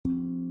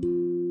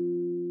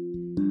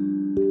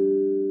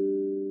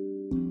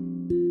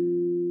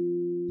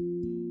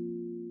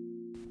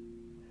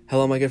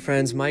Hello, my good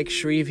friends. Mike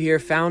Shreve here,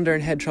 founder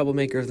and head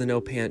troublemaker of the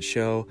No Pants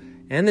Show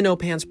and the No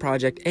Pants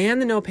Project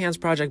and the No Pants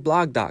Project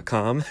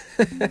blog.com.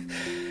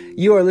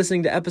 You are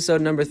listening to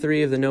episode number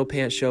 3 of the No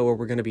Pants Show, where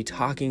we're going to be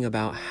talking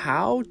about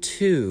how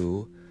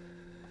to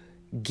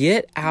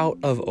get out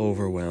of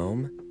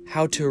overwhelm,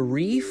 how to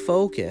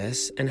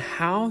refocus, and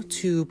how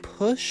to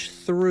push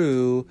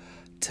through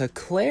to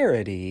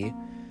clarity,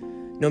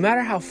 no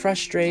matter how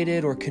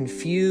frustrated or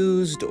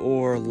confused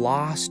or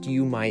lost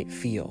you might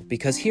feel.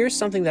 Because here's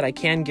something that I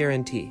can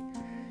guarantee.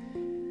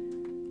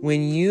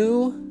 When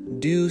you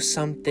do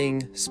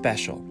something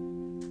special,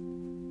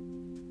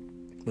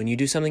 when you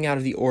do something out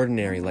of the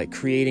ordinary, like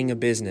creating a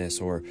business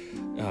or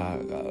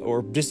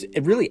just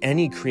really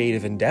any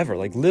creative endeavor,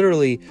 like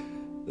literally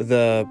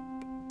the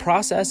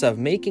process of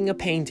making a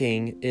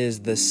painting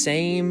has the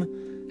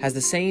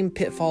same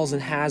pitfalls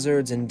and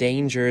hazards and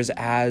dangers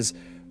as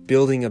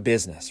building a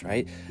business,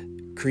 right?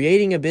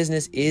 Creating a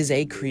business is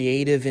a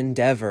creative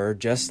endeavor,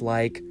 just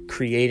like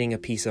creating a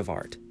piece of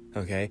art,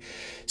 okay?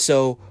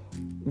 So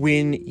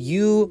when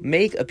you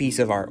make a piece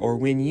of art or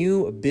when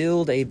you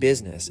build a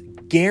business,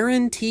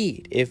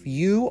 guaranteed, if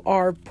you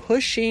are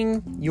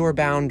pushing your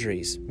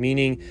boundaries,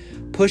 meaning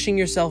pushing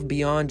yourself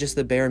beyond just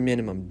the bare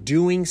minimum,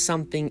 doing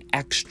something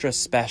extra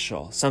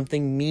special,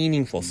 something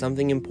meaningful,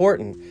 something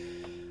important,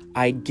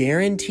 I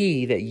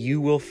guarantee that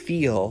you will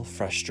feel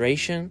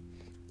frustration,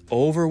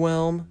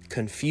 overwhelm,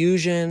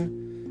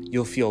 confusion.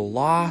 You'll feel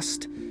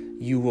lost.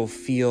 You will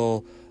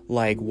feel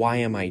like, why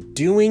am I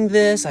doing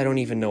this? I don't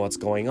even know what's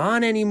going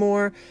on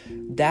anymore.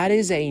 That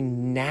is a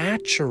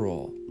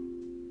natural,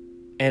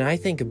 and I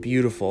think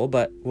beautiful,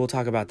 but we'll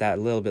talk about that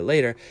a little bit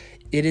later.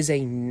 It is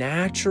a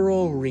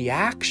natural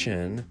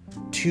reaction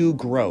to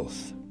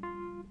growth,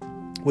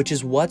 which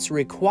is what's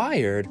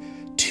required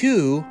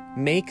to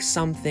make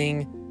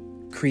something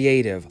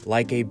creative,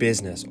 like a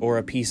business or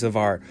a piece of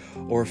art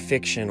or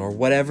fiction or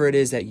whatever it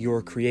is that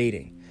you're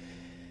creating.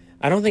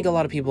 I don't think a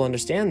lot of people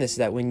understand this,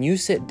 that when you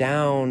sit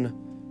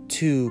down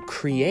to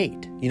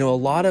create, a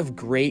lot of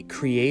great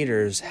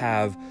creators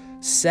have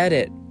said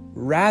it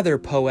rather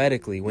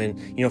poetically when,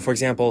 for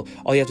example,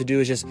 all you have to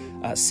do is just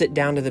sit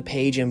down to the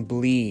page and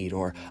bleed,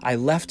 or I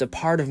left a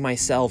part of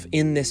myself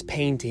in this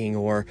painting,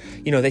 or,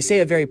 they say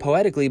it very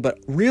poetically, but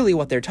really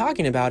what they're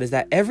talking about is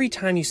that every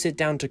time you sit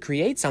down to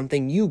create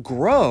something, you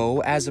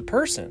grow as a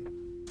person.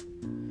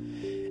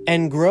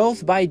 And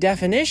growth, by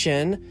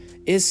definition,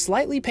 is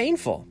slightly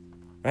painful,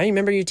 right?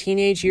 Remember your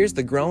teenage years,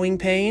 the growing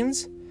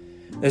pains?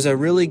 There's a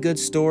really good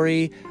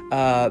story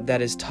that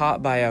is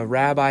taught by a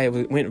rabbi.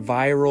 It went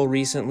viral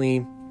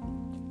recently.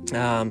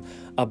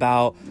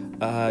 About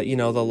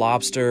the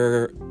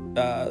lobster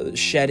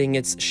shedding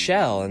its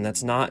shell, and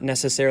that's not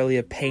necessarily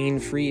a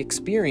pain-free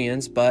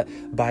experience, but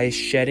by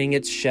shedding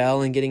its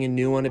shell and getting a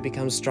new one, it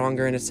becomes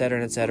stronger, and et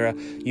cetera.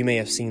 You may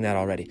have seen that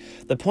already.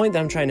 The point that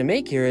I'm trying to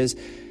make here is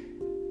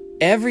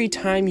every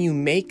time you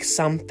make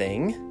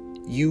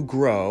something, you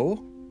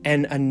grow,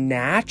 and a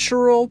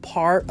natural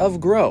part of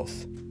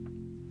growth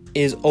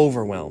is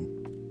overwhelm.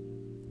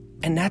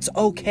 And that's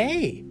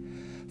okay.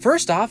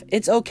 First off,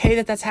 it's okay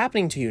that that's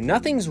happening to you.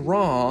 Nothing's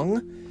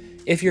wrong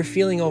if you're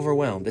feeling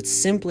overwhelmed. It's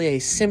simply a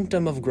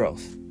symptom of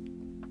growth.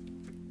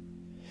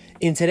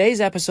 In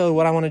today's episode,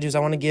 what I want to do is I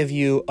want to give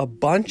you a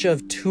bunch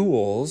of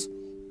tools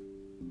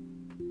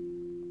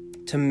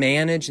to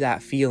manage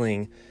that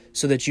feeling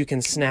so that you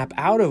can snap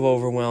out of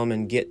overwhelm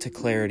and get to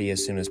clarity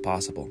as soon as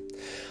possible.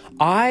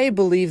 I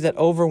believe that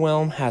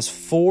overwhelm has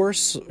 4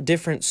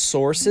 different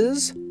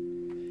sources,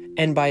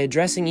 and by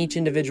addressing each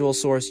individual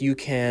source, you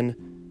can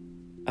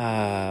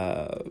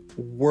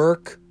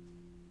work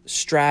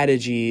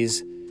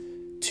strategies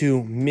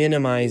to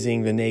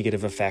minimizing the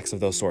negative effects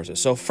of those sources.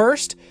 So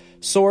first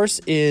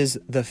source is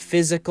the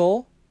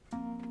physical.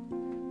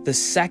 The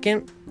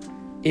second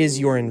is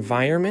your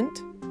environment.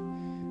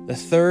 The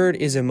third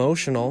is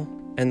emotional.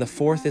 And the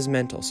fourth is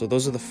mental. So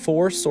those are the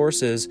 4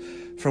 sources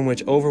from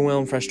which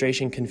overwhelm,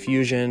 frustration,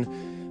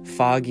 confusion,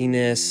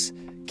 fogginess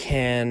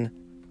can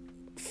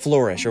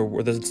flourish,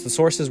 or the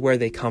sources where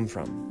they come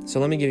from. So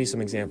let me give you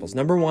some examples.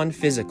 Number 1,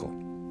 physical.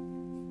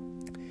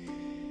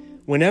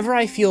 Whenever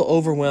I feel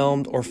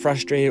overwhelmed or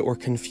frustrated or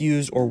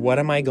confused or what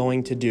am I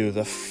going to do,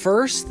 the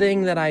first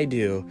thing that I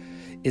do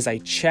is I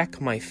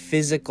check my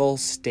physical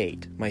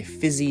state, my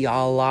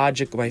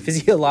physiological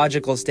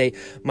state,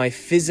 my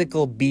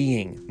physical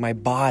being, my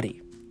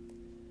body.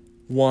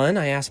 1,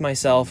 I ask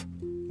myself,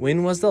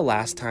 when was the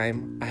last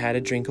time I had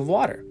a drink of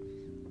water?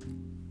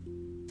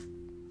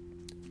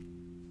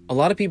 A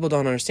lot of people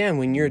don't understand,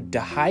 when you're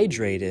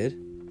dehydrated,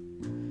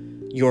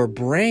 your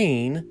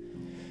brain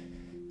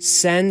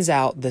sends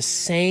out the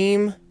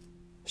same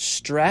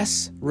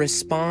stress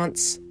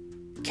response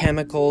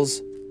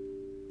chemicals,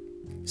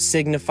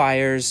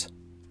 signifiers,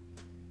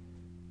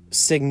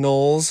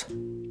 signals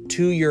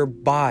to your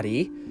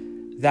body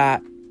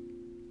that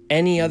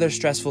any other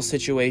stressful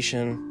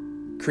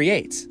situation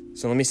creates.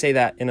 So let me say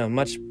that in a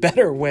much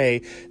better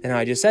way than how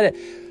I just said it.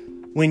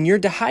 When you're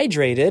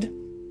dehydrated,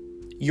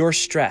 you're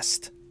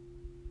stressed.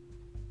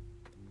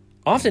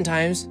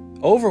 Oftentimes,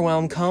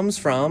 overwhelm comes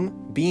from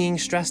being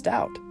stressed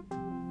out.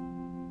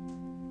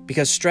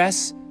 Because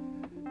stress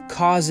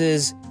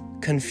causes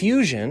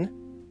confusion,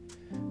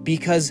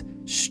 because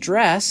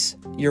stress,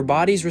 your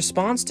body's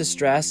response to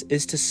stress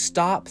is to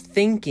stop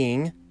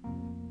thinking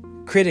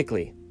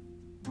critically.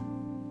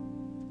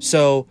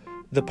 So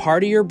the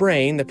part of your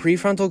brain, the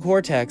prefrontal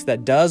cortex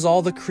that does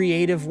all the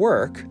creative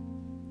work,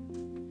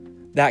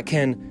 that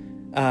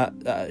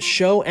can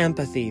show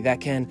empathy, that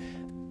can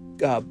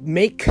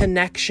make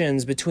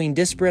connections between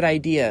disparate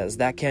ideas,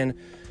 that can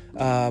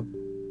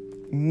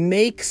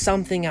make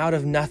something out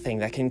of nothing,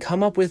 that can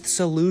come up with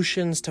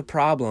solutions to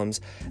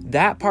problems,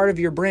 that part of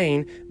your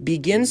brain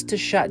begins to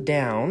shut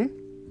down,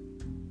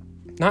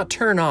 not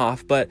turn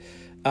off, but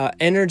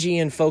energy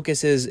and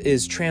focus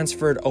is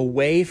transferred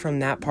away from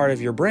that part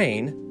of your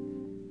brain.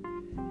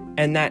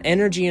 And that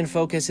energy and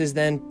focus is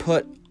then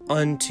put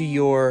onto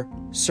your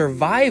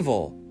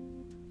survival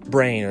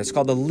brain. It's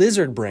called the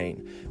lizard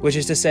brain, which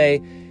is to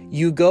say,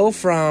 you go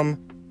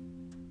from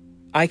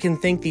I can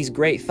think these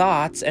great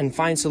thoughts and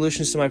find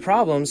solutions to my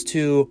problems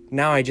to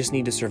now I just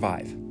need to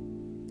survive.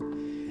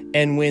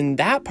 And when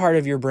that part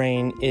of your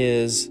brain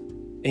is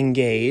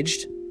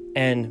engaged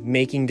and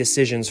making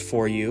decisions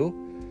for you,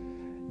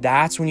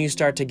 that's when you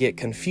start to get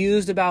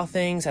confused about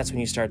things. That's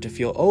when you start to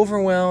feel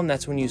overwhelmed.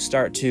 That's when you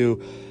start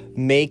to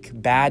make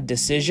bad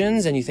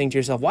decisions and you think to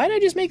yourself, why did I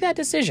just make that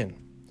decision?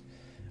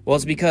 Well,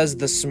 it's because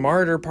the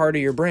smarter part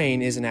of your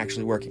brain isn't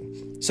actually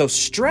working. So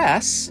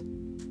stress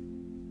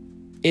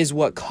is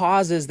what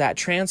causes that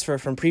transfer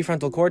from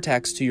prefrontal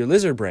cortex to your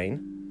lizard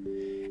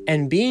brain,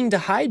 and being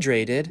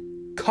dehydrated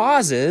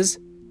causes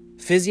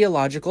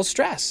physiological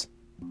stress.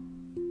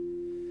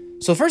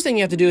 So the first thing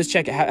you have to do is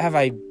check, am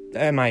I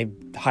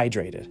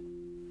hydrated,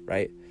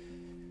 right?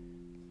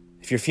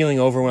 If you're feeling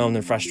overwhelmed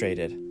and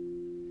frustrated,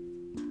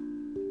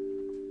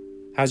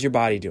 how's your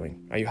body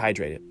doing? Are you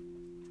hydrated?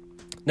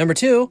 Number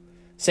 2,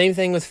 same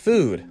thing with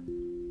food,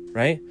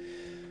 right?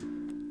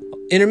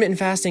 Intermittent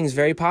fasting is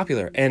very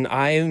popular, and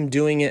I am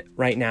doing it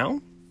right now.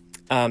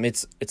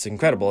 It's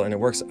incredible, and it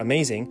works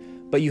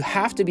amazing, but you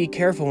have to be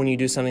careful when you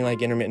do something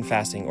like intermittent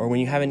fasting, or when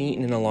you haven't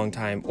eaten in a long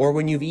time, or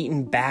when you've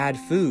eaten bad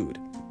food.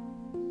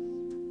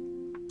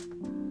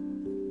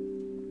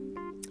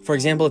 For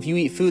example, if you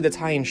eat food that's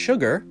high in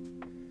sugar,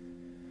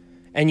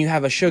 and you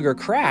have a sugar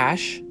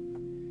crash,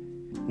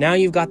 now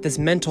you've got this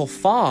mental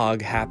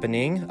fog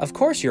happening. Of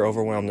course you're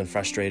overwhelmed and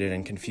frustrated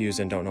and confused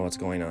and don't know what's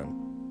going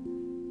on.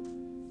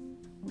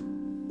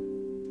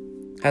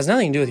 Has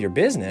nothing to do with your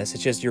business.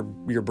 It's just your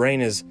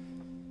brain is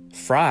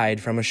fried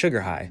from a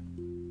sugar high.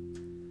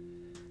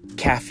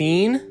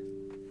 Caffeine.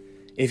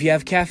 If you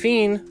have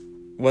caffeine,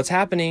 what's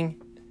happening?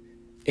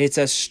 It's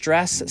a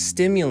stress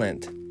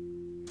stimulant.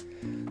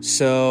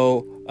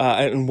 So,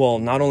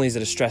 not only is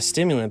it a stress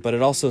stimulant, but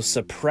it also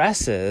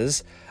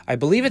suppresses, I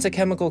believe it's a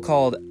chemical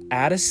called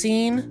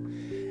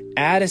adenosine.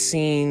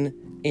 Adenosine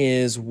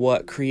is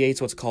what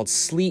creates what's called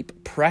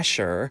sleep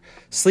pressure.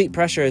 Sleep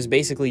pressure is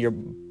basically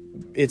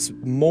it's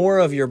more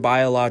of your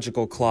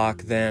biological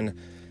clock than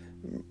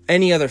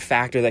any other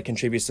factor that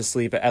contributes to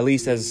sleep, at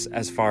least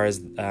as far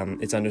as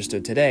it's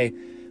understood today,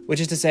 which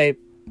is to say,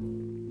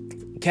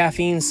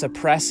 caffeine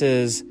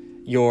suppresses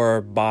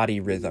your body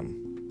rhythm.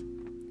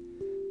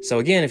 So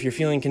again, if you're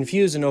feeling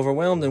confused and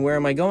overwhelmed and where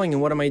am I going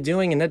and what am I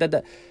doing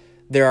and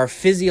there are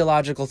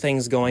physiological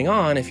things going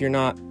on if you're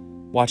not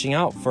watching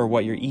out for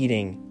what you're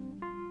eating,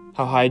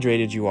 how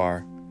hydrated you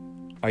are.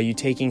 Are you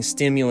taking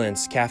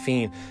stimulants,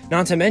 caffeine,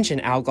 not to mention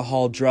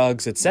alcohol,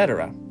 drugs,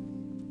 etc.?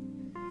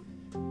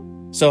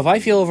 So if I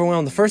feel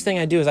overwhelmed, the first thing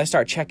I do is I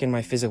start checking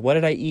my physical. What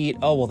did I eat?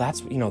 Oh, well,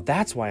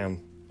 that's why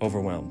I'm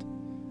overwhelmed.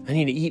 I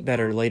need to eat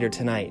better later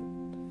tonight.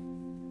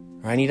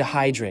 Or I need to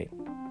hydrate.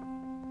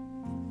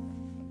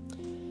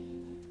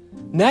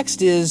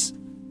 Next is,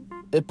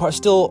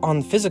 still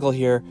on physical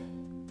here,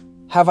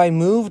 have I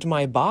moved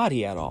my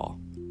body at all?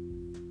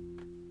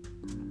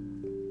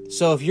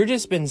 So if you've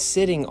just been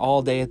sitting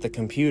all day at the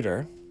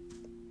computer,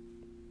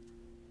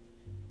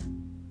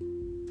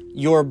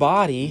 your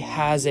body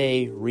has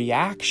a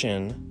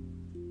reaction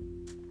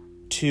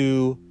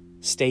to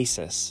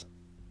stasis.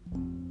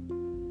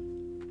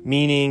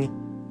 Meaning,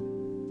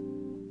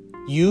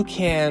 you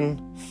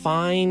can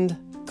find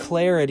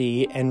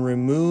clarity and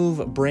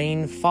remove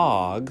brain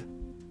fog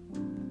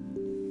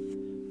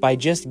by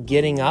just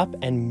getting up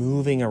and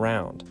moving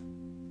around.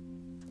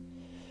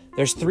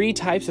 There's 3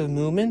 types of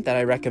movement that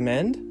I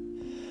recommend.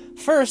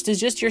 First is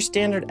just your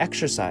standard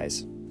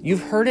exercise.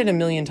 You've heard it a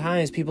million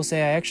times. People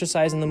say, I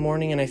exercise in the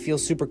morning and I feel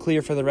super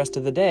clear for the rest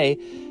of the day.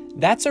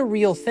 That's a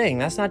real thing.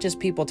 That's not just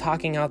people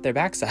talking out their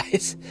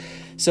backsides.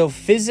 So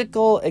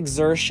physical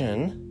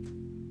exertion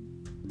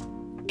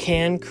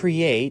can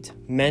create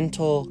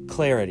mental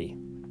clarity.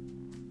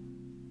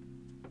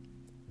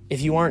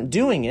 If you aren't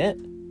doing it,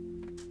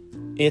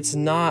 it's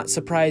not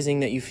surprising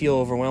that you feel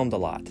overwhelmed a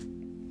lot.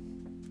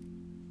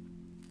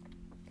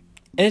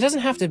 And it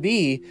doesn't have to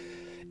be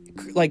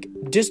like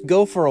just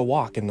go for a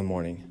walk in the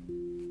morning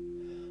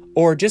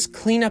or just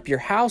clean up your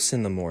house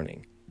in the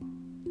morning.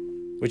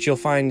 which you'll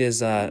find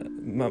is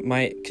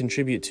might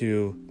contribute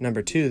to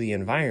number 2, the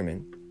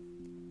environment.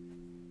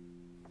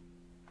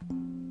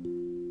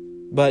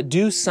 But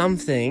do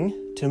something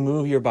to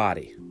move your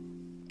body,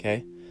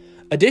 okay?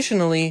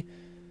 Additionally,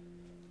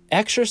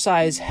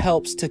 exercise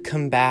helps to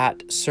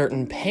combat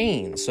certain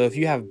pain. So if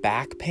you have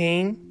back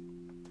pain,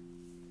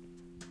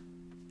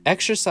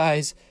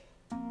 exercise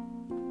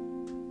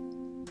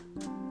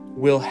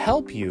will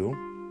help you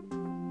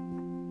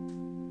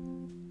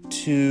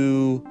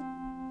to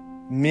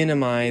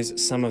minimize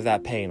some of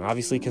that pain.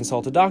 Obviously,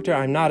 consult a doctor.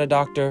 I'm not a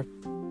doctor,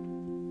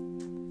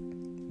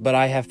 but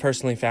I have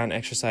personally found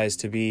exercise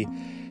to be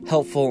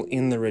helpful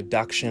in the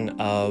reduction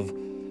of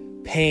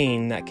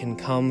pain that can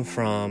come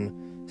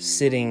from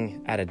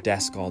sitting at a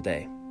desk all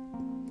day.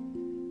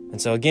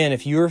 And so again,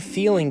 if you're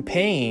feeling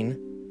pain,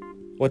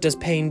 what does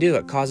pain do?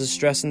 It causes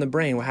stress in the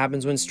brain. What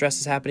happens when stress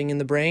is happening in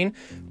the brain?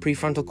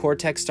 Prefrontal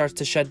cortex starts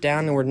to shut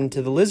down and we're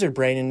into the lizard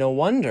brain, and no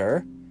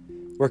wonder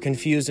we're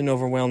confused and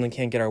overwhelmed and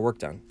can't get our work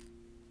done.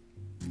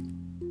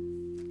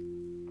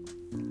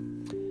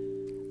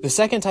 The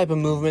second type of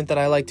movement that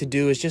I like to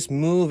do is just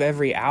move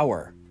every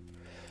hour.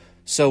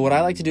 So what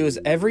I like to do is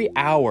every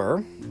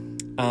hour,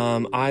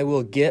 I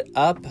will get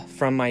up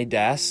from my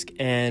desk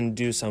and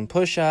do some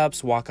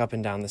push-ups, walk up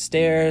and down the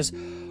stairs,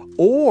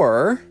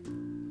 or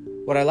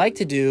what I like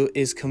to do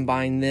is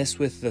combine this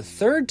with the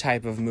third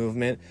type of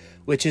movement,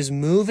 which is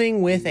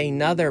moving with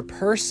another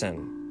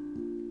person.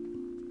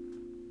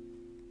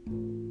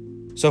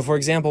 So for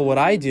example, what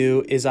I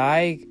do is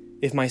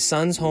if my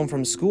son's home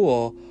from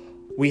school,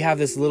 we have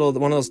this one of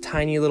those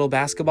tiny little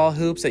basketball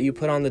hoops that you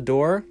put on the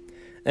door.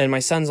 And my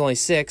son's only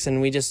 6, and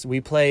we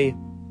play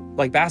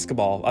like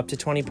basketball up to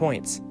 20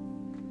 points.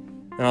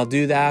 And I'll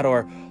do that,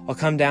 or I'll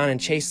come down and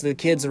chase the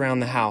kids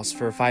around the house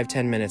for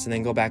 5-10 minutes and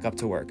then go back up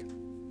to work.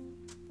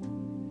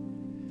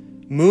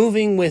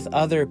 Moving with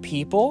other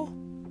people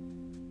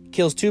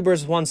kills 2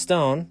 birds with 1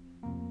 stone.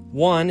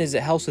 One is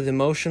it helps with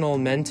emotional,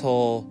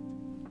 mental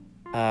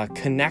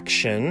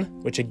connection,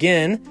 which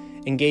again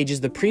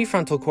engages the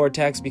prefrontal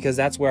cortex because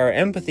that's where our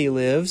empathy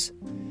lives.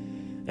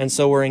 And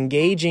so we're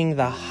engaging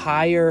the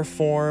higher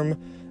form,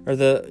 or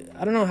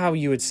I don't know how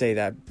you would say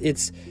that.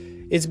 It's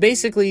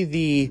basically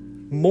the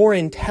more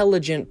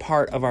intelligent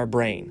part of our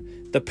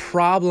brain, the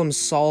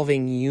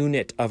problem-solving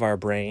unit of our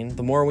brain.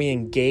 The more we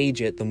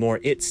engage it, the more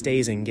it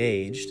stays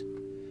engaged.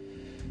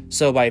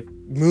 So by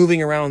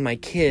moving around with my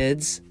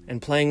kids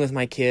and playing with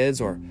my kids,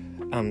 or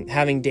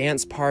having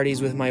dance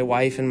parties with my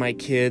wife and my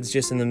kids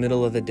just in the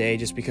middle of the day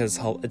just because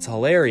it's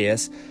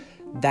hilarious,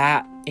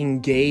 that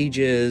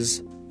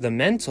engages the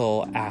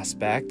mental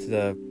aspect,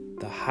 the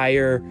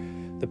higher,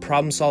 the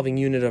problem-solving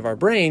unit of our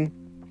brain.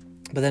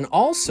 But then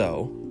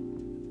also,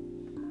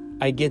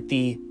 I get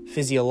the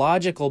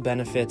physiological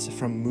benefits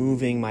from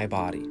moving my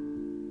body.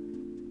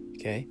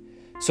 Okay?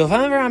 So if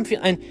I'm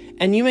feeling,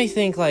 and you may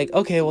think like,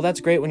 okay, well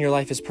that's great when your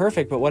life is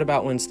perfect, but what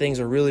about when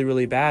things are really,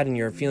 really bad and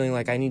you're feeling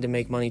like I need to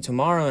make money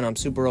tomorrow and I'm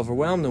super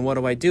overwhelmed, and what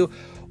do I do?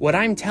 What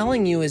I'm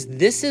telling you is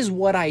this is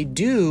what I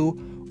do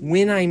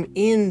when I'm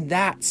in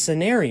that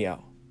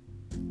scenario.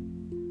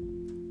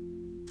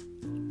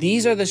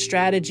 These are the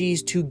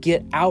strategies to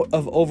get out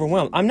of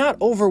overwhelm. I'm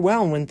not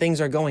overwhelmed when things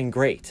are going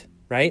great,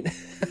 right?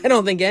 I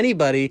don't think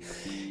anybody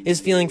is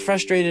feeling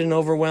frustrated and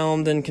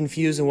overwhelmed and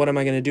confused and what am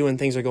I going to do when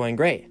things are going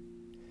great?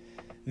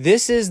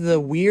 This is the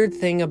weird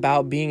thing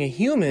about being a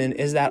human,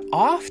 is that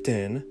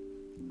often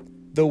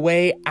the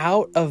way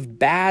out of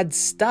bad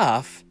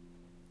stuff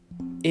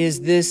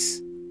is these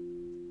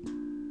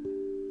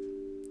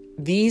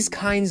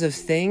kinds of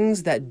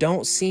things that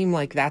don't seem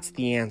like that's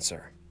the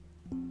answer.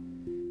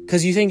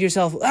 Because you think to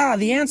yourself,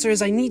 the answer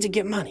is I need to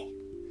get money.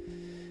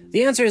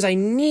 The answer is I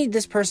need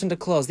this person to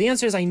close. The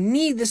answer is I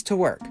need this to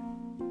work.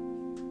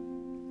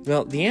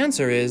 Well, the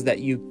answer is that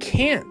you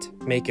can't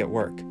make it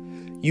work.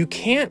 You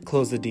can't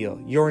close the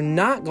deal. You're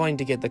not going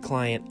to get the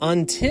client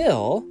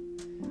until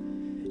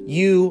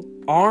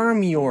you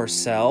arm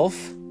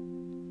yourself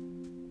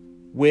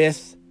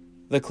with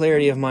the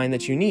clarity of mind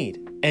that you need.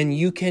 And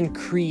you can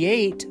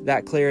create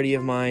that clarity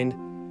of mind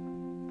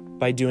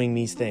by doing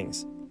these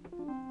things.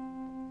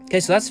 Okay,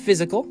 so that's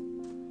physical.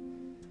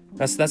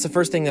 That's the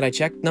first thing that I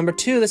check. Number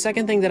 2, the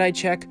second thing that I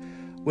check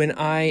when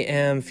I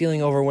am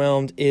feeling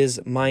overwhelmed is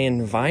my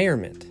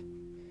environment.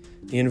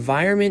 The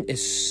environment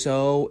is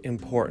so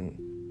important.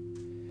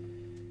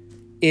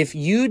 If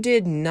you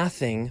did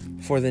nothing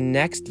for the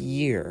next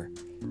year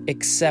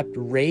except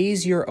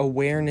raise your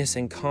awareness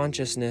and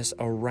consciousness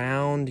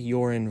around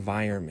your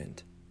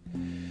environment,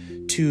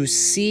 to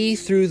see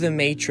through the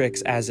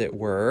matrix, as it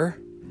were,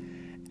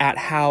 at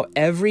how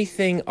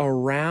everything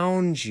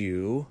around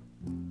you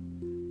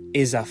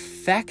is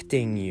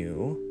affecting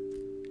you.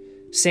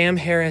 Sam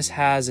Harris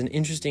has an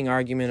interesting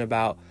argument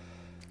about,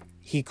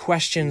 he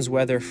questions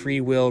whether free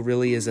will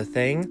really is a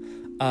thing.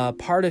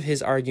 Part of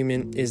his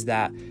argument is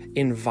that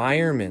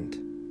environment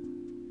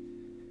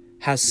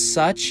has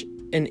such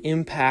an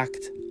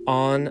impact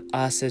on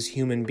us as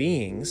human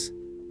beings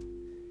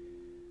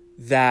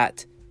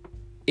that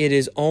it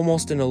is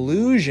almost an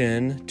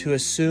illusion to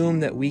assume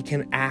that we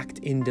can act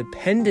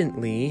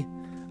independently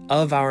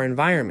of our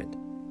environment.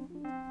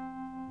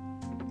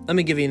 Let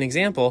me give you an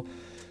example.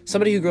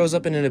 Somebody who grows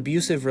up in an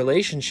abusive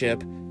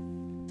relationship,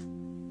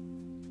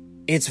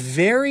 it's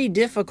very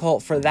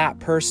difficult for that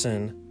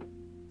person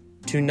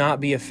to not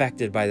be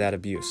affected by that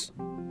abuse.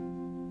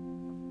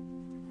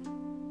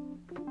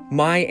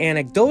 My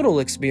anecdotal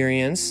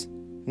experience,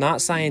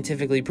 not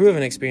scientifically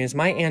proven experience,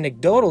 my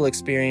anecdotal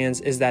experience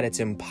is that it's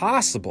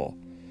impossible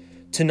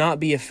to not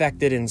be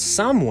affected in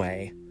some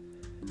way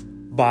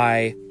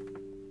by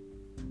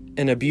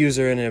an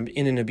abuser in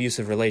an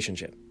abusive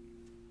relationship.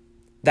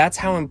 That's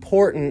how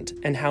important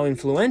and how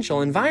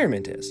influential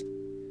environment is.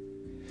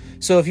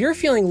 So if you're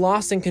feeling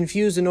lost and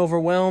confused and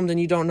overwhelmed and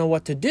you don't know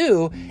what to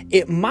do,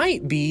 it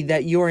might be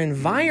that your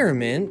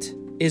environment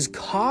is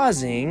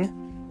causing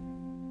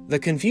the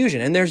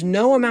confusion. And there's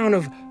no amount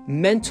of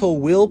mental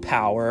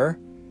willpower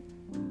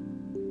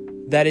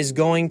that is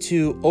going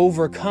to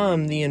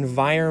overcome the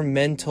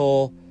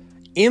environmental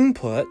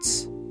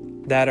inputs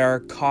that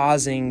are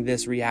causing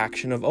this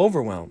reaction of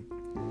overwhelm.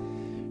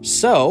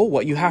 So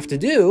what you have to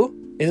do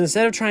is,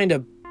 instead of trying to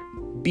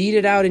beat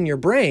it out in your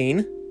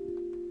brain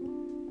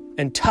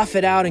and tough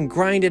it out and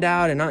grind it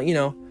out and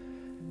not,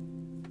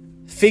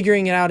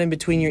 figuring it out in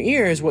between your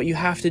ears, what you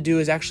have to do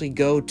is actually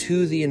go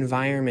to the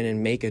environment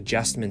and make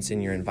adjustments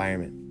in your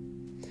environment.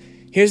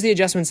 Here's the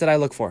adjustments that I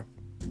look for.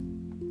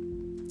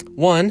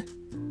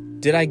 1,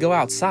 did I go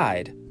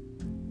outside?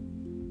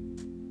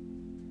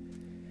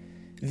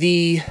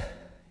 The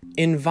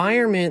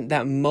environment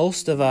that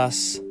most of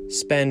us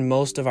spend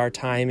most of our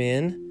time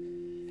in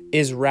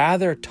is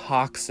rather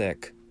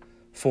toxic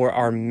for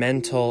our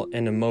mental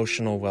and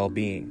emotional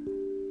well-being.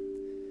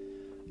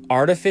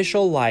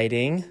 Artificial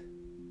lighting,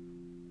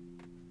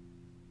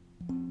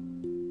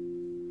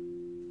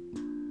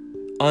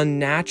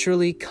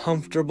 unnaturally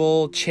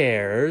comfortable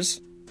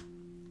chairs,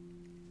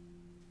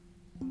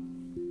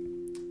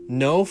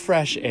 no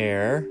fresh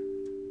air,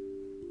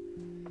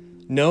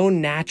 no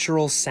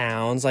natural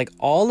sounds, like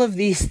all of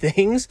these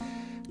things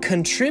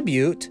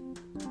contribute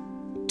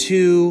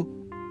to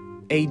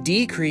a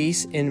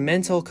decrease in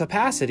mental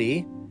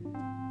capacity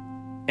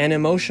and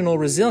emotional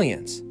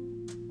resilience.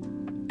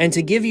 And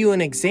to give you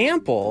an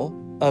example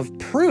of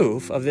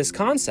proof of this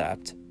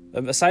concept,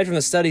 aside from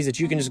the studies that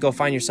you can just go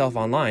find yourself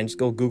online, just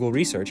go Google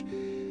research,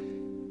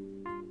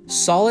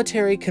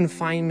 solitary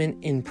confinement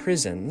in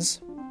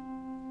prisons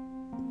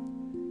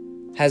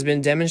has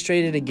been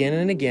demonstrated again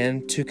and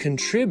again to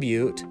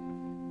contribute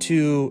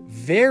to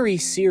very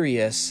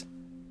serious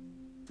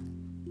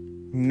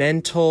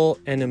mental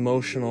and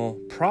emotional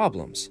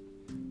problems.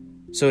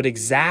 So it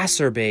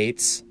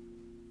exacerbates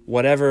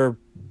whatever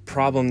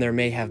problem there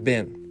may have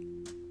been.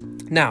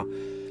 Now,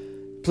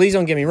 please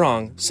don't get me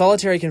wrong.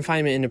 Solitary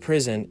confinement in a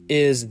prison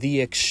is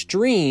the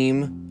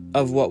extreme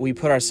of what we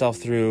put ourselves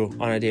through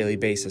on a daily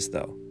basis,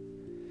 though.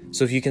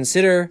 So if you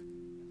consider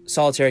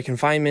solitary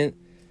confinement,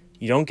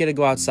 you don't get to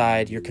go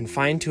outside, you're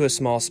confined to a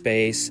small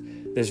space,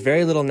 there's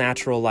very little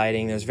natural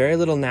lighting, there's very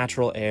little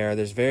natural air,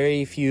 there's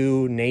very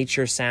few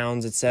nature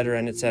sounds, etc.,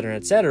 and etc.,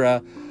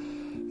 etc.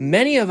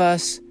 Many of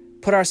us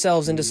put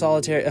ourselves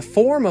into a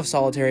form of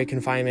solitary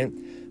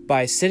confinement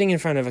by sitting in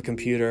front of a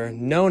computer,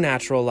 no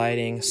natural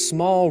lighting,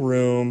 small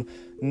room,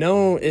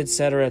 no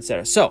etc.,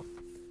 etc. So,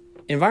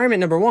 environment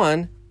number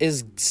 1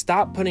 is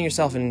stop putting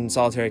yourself in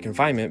solitary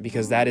confinement,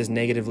 because that is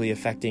negatively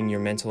affecting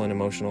your mental and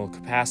emotional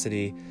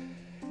capacity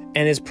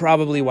and is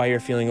probably why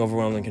you're feeling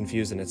overwhelmed and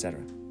confused and etc.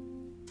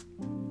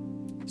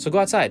 So go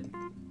outside.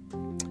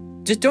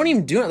 Just don't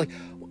even do it.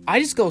 I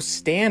just go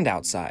stand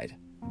outside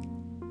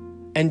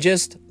and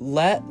just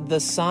let the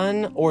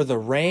sun or the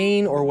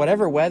rain or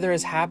whatever weather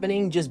is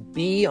happening just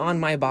be on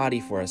my body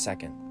for a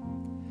second.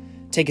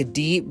 Take a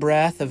deep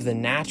breath of the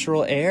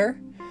natural air.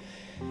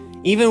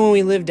 Even when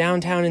we live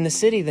downtown in the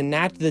city,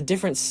 the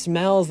different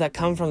smells that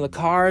come from the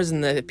cars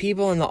and the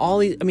people and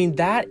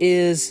that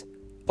is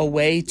a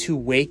way to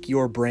wake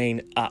your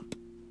brain up,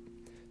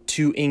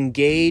 to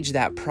engage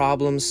that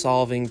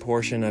problem-solving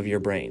portion of your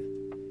brain,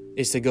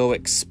 is to go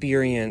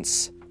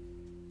experience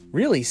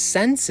really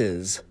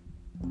senses,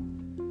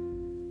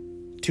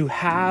 to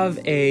have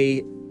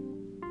an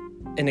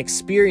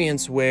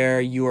experience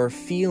where you are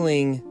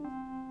feeling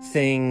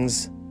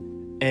things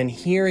and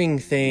hearing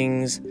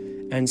things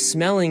and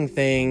smelling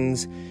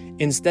things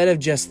instead of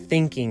just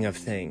thinking of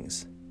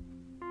things.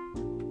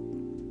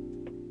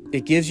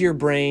 It gives your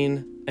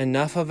brain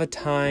enough of a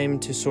time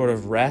to sort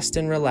of rest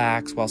and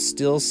relax while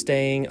still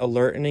staying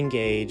alert and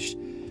engaged,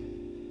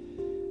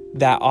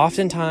 that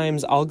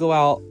oftentimes I'll go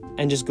out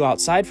and just go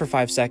outside for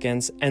 5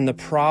 seconds and the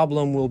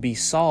problem will be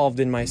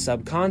solved in my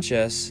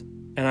subconscious,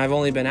 and I've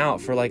only been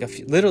out for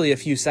literally a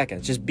few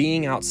seconds. Just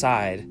being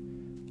outside,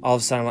 all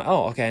of a sudden I'm like,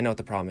 oh, okay, I know what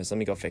the problem is. Let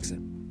me go fix it.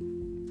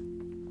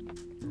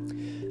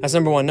 That's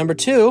number 1. Number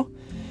 2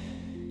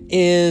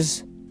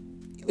 is,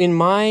 in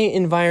my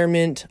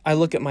environment, I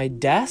look at my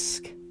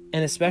desk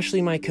and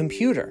especially my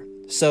computer.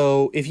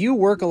 So if you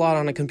work a lot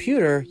on a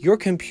computer, your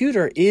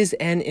computer is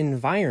an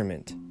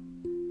environment.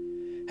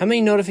 How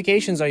many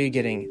notifications are you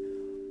getting?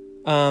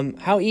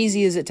 How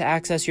easy is it to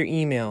access your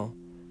email?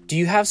 Do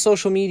you have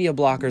social media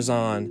blockers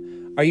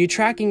on? Are you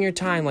tracking your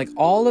time? Like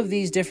all of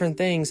these different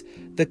things,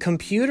 the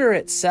computer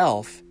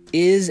itself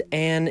is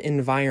an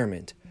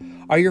environment.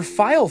 Are your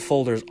file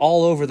folders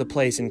all over the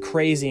place and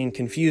crazy and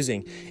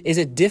confusing? Is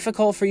it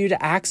difficult for you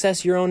to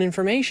access your own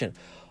information?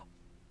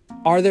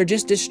 Are there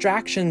just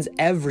distractions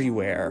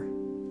everywhere?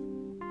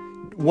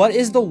 What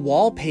is the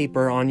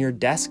wallpaper on your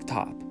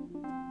desktop?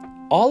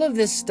 All of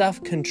this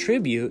stuff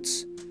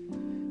contributes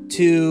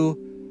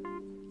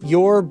to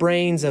your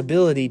brain's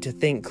ability to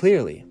think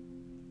clearly.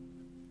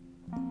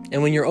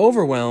 And when you're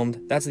overwhelmed,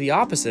 that's the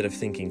opposite of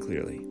thinking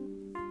clearly.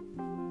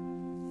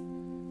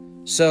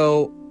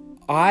 So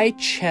I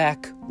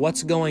check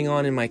what's going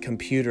on in my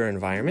computer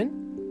environment,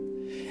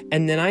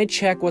 and then I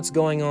check what's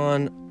going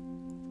on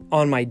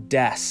my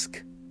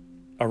desk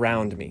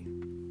around me.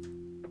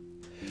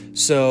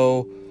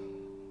 So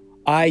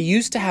I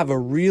used to have a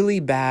really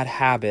bad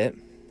habit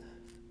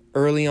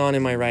early on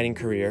in my writing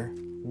career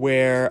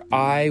where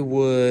I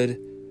would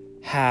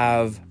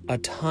have a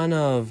ton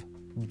of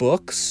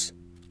books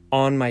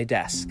on my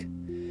desk.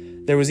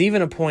 There was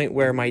even a point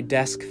where my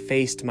desk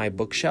faced my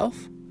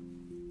bookshelf.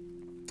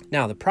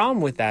 Now, the problem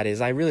with that is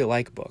I really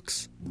like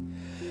books.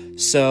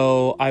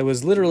 So I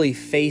was literally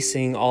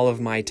facing all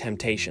of my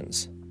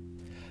temptations.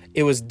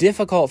 It was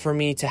difficult for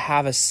me to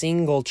have a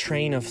single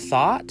train of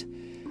thought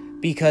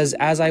because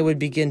as I would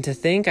begin to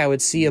think, I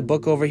would see a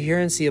book over here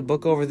and see a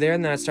book over there,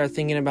 and then I'd start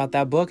thinking about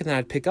that book, and then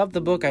I'd pick up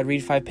the book, I'd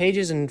read 5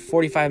 pages, and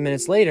 45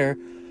 minutes later,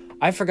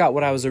 I forgot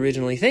what I was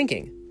originally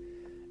thinking.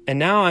 And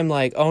now I'm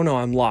like, oh no,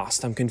 I'm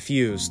lost, I'm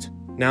confused.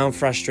 Now I'm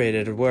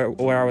frustrated.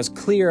 Where I was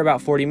clear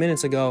about 40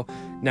 minutes ago,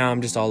 now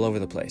I'm just all over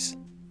the place.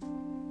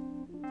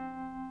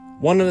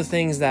 One of the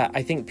things that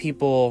I think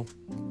people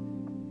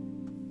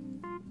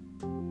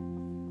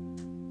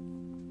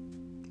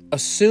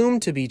assume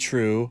to be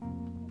true,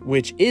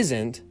 which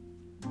isn't,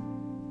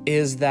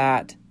 is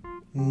that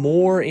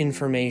more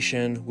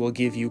information will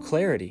give you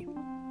clarity.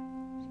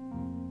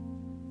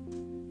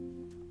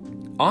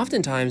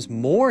 Oftentimes,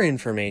 more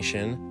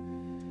information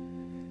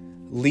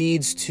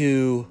leads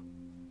to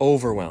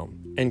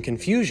overwhelm and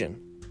confusion.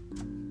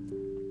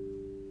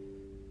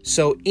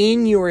 So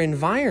in your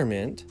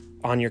environment,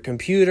 on your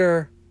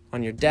computer,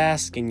 on your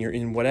desk,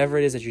 in whatever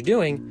it is that you're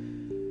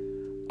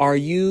doing, are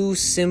you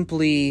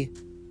simply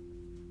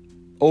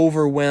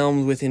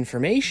overwhelmed with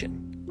information?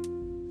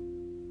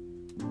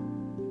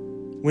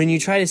 When you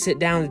try to sit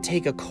down to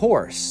take a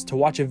course, to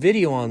watch a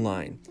video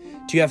online,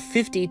 do you have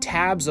 50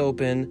 tabs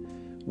open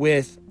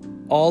with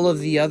all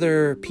of the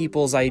other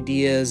people's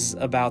ideas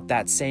about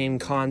that same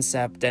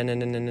concept and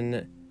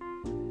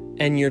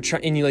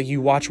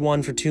you watch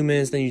one for 2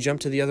 minutes, then you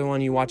jump to the other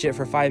one, you watch it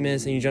for 5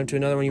 minutes, then you jump to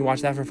another one, you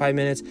watch that for 5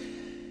 minutes,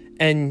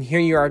 and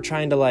here you are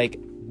trying to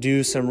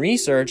do some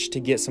research to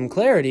get some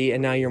clarity,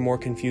 and now you're more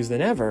confused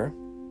than ever.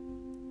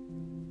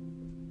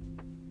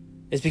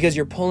 It's because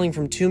you're pulling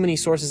from too many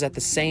sources at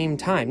the same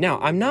time. Now,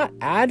 I'm not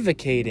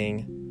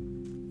advocating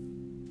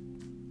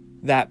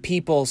that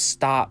people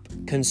stop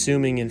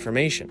consuming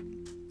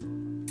information.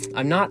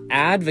 I'm not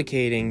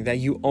advocating that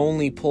you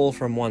only pull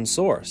from one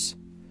source.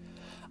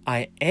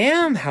 I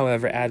am,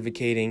 however,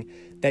 advocating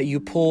that you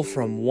pull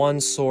from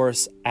one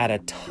source at a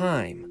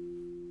time.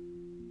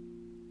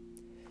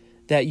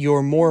 That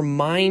you're more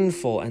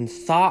mindful and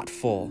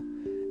thoughtful,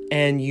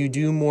 and you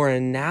do more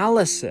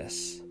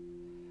analysis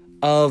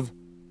of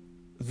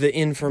the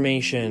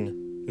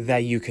information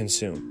that you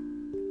consume,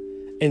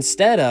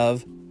 instead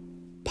of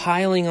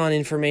piling on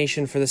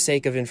information for the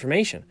sake of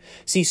information.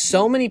 See,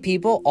 so many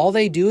people, all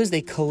they do is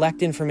they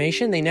collect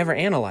information, they never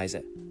analyze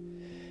it.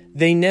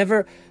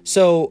 There's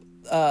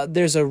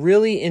a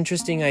really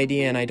interesting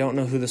idea, and I don't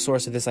know who the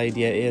source of this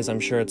idea is.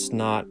 I'm sure it's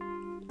not,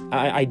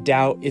 I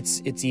doubt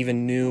it's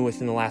even new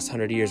within the last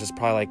 100 years. It's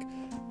probably like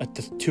a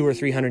 200 or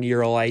 300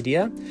 year old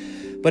idea.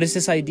 But it's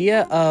this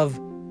idea of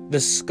the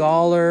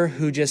scholar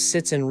who just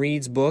sits and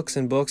reads books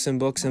and books and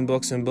books and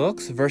books and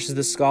books versus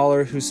the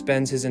scholar who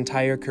spends his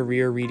entire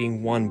career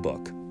reading one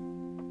book.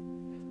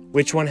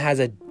 Which one has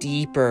a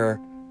deeper,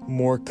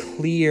 more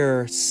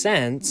clear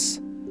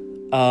sense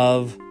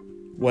of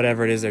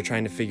whatever it is they're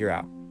trying to figure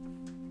out?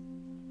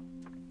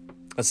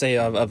 Let's say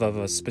of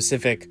a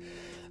specific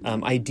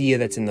idea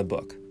that's in the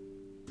book.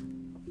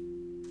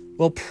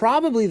 Well,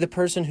 probably the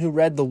person who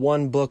read the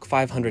one book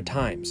 500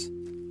 times.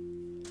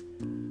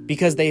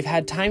 Because they've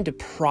had time to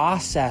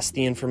process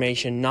the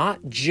information, not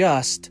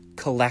just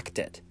collect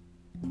it.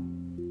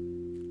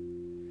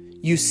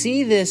 You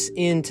see this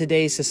in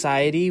today's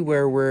society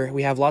where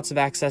we have lots of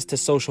access to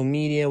social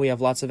media, we have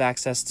lots of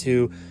access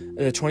to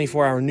the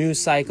 24-hour news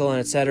cycle,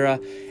 and etc.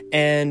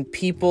 And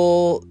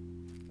people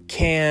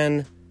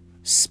can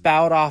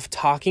spout off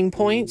talking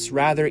points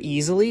rather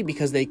easily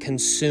because they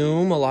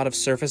consume a lot of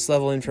surface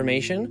level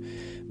information.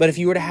 But if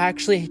you were to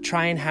actually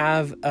try and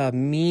have a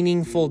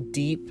meaningful,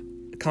 deep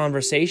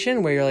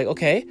conversation where you're like,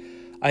 okay,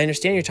 I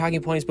understand your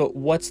talking points, but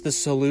what's the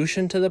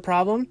solution to the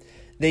problem?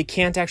 They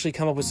can't actually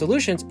come up with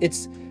solutions.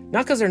 It's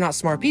Not because they're not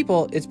smart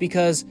people, it's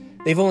because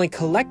they've only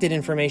collected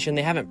information,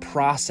 they haven't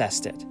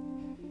processed it.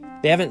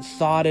 They haven't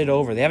thought it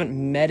over, they haven't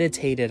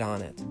meditated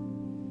on it.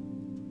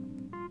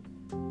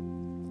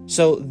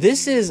 So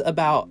this is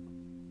about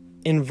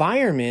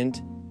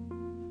environment,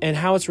 and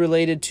how it's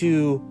related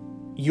to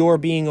your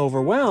being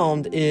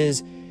overwhelmed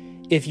is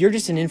if you're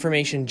just an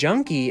information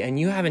junkie and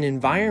you have an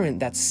environment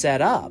that's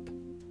set up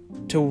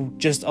to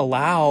just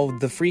allow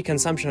the free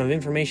consumption of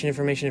information,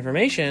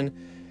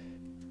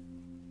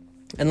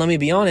 and let me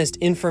be honest,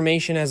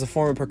 information as a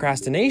form of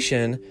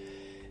procrastination,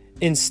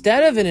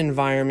 instead of an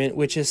environment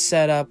which is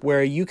set up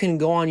where you can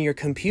go on your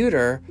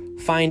computer,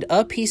 find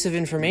a piece of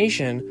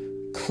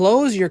information,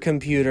 close your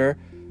computer,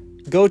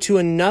 go to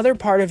another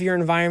part of your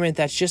environment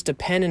that's just a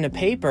pen and a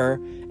paper,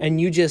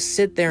 and you just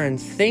sit there and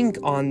think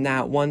on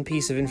that one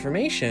piece of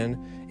information,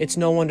 it's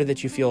no wonder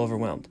that you feel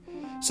overwhelmed.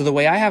 So the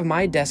way I have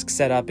my desk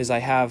set up is I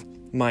have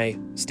my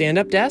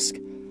stand-up desk,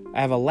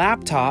 I have a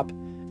laptop,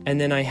 and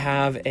then I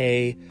have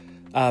a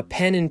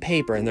pen and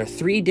paper, and there are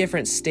 3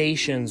 different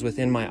stations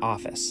within my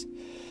office.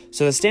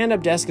 So the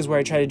stand-up desk is where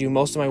I try to do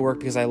most of my work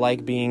because I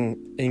like being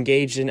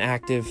engaged and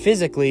active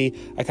physically.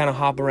 I kind of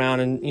hop around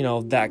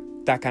and,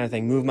 that kind of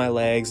thing, move my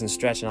legs and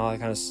stretch and all that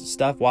kind of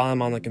stuff while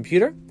I'm on the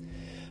computer.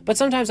 But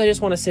sometimes I just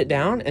want to sit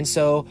down, and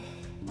so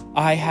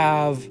I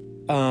have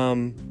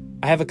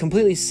a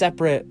completely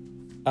separate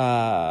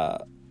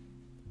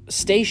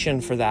station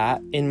for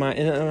that in my,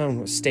 and I don't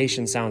know,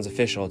 station sounds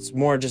official. It's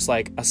more just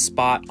like a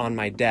spot on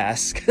my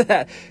desk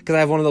because I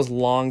have one of those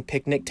long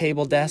picnic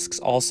table desks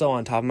also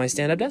on top of my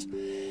stand-up desk.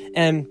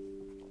 And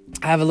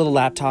I have a little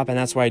laptop, and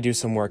that's where I do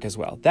some work as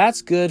well.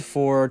 That's good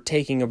for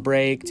taking a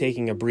break,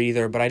 taking a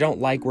breather, but I don't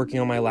like working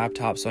on my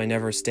laptop, so I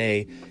never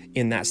stay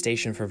in that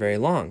station for very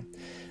long.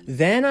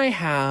 Then I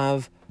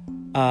have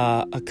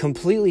a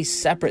completely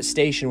separate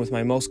station with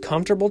my most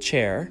comfortable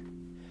chair,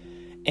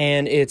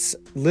 and it's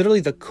literally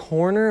the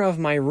corner of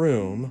my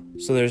room,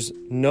 so there's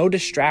no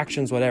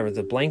distractions, whatever.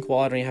 The blank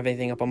wall, I don't even have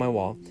anything up on my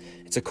wall.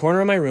 It's a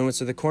corner of my room, it's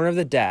the corner of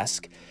the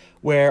desk,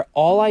 where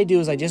all I do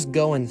is I just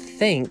go and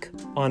think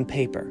on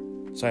paper.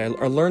 So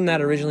I learned that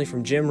originally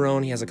from Jim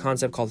Rohn. He has a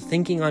concept called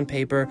thinking on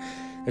paper.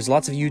 There's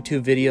lots of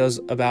YouTube videos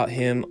about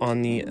him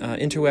on the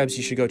interwebs.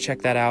 You should go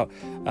check that out.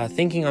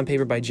 Thinking on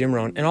Paper by Jim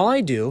Rohn. And all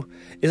I do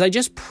is I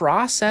just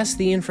process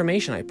the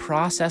information. I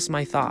process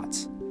my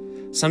thoughts.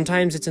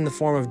 Sometimes it's in the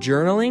form of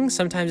journaling.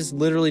 Sometimes it's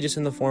literally just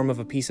in the form of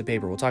a piece of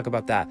paper. We'll talk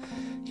about that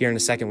here in a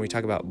second when we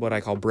talk about what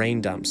I call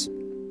brain dumps.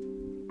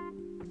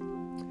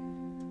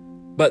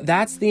 But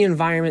that's the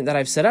environment that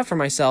I've set up for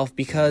myself,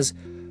 because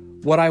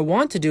what I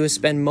want to do is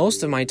spend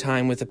most of my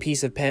time with a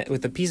piece of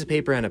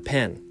paper and a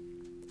pen,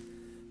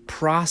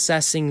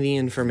 processing the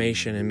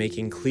information and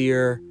making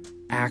clear,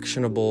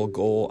 actionable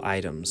goal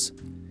items.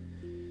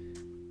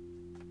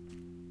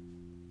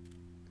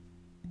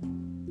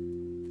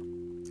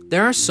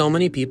 There are so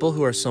many people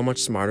who are so much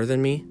smarter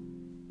than me.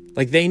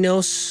 Like, they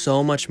know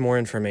so much more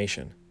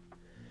information,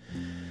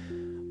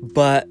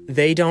 but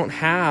they don't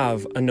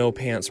have a no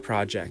pants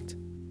project.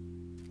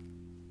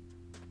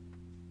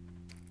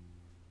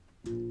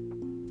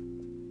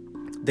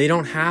 They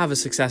don't have a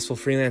successful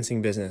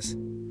freelancing business.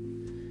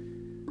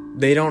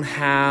 They don't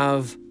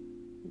have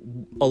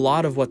a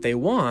lot of what they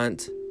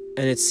want,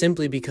 and it's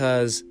simply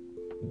because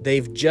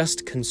they've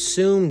just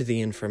consumed the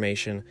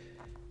information.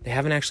 They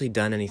haven't actually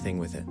done anything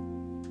with it.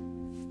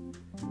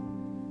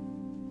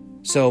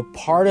 So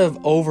part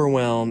of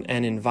overwhelm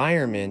and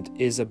environment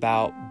is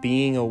about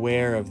being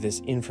aware of this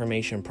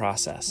information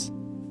process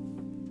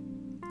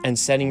and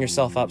setting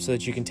yourself up so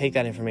that you can take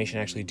that information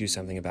and actually do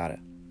something about it.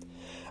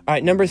 All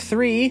right, number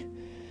 3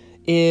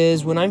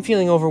 is when I'm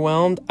feeling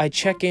overwhelmed, I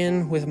check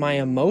in with my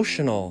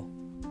emotional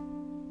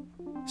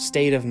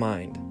state of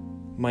mind,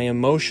 my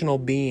emotional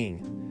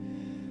being.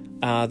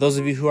 Those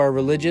of you who are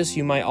religious,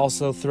 you might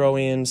also throw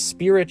in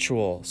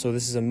spiritual. So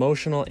this is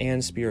emotional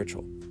and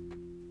spiritual.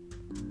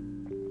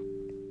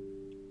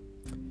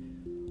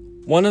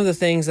 One of the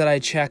things that I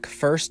check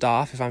first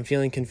off, if I'm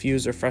feeling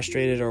confused or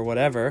frustrated or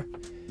whatever,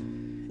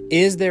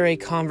 is there a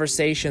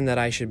conversation that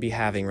I should be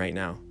having right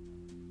now?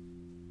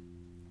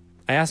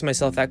 I ask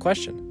myself that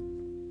question.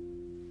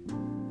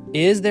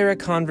 Is there a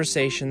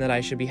conversation that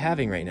I should be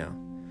having right now?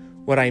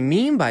 What I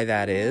mean by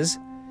that is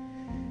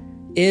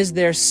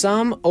there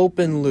some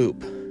open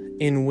loop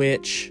in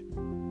which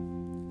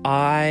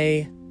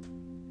I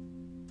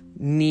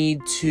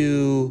need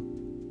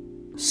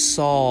to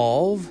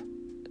solve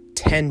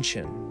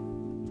tension?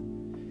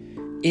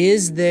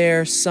 Is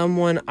there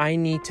someone I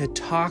need to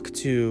talk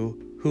to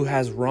who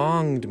has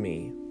wronged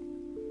me?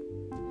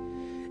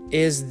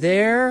 Is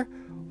there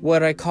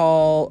what are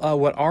called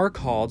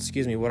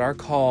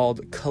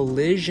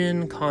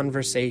collision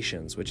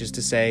conversations, which is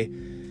to say,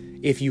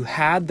 if you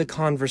had the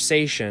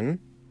conversation,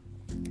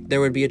 there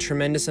would be a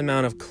tremendous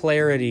amount of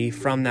clarity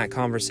from that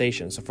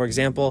conversation. So for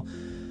example,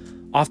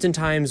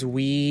 oftentimes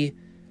we,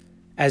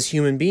 as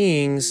human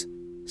beings,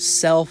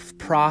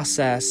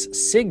 self-process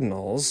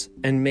signals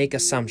and make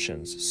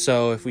assumptions.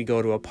 So if we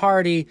go to a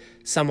party,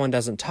 someone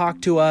doesn't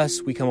talk to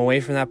us, we come away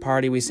from that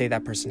party, we say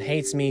that person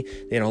hates me,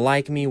 they don't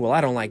like me, well,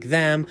 I don't like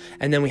them,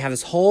 and then we have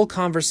this whole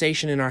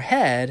conversation in our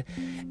head,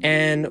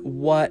 and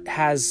what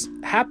has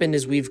happened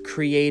is we've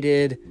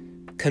created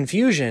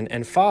confusion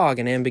and fog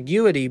and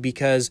ambiguity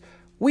because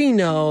we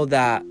know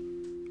that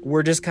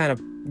we're just kind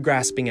of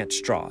grasping at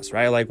straws,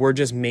 right? Like we're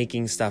just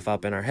making stuff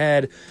up in our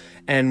head,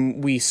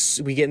 and we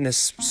get in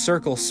this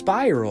circle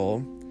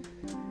spiral,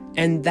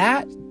 and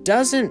that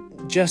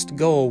doesn't just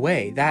go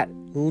away. That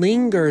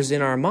lingers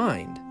in our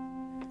mind,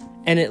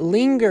 and it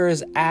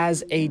lingers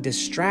as a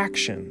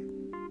distraction.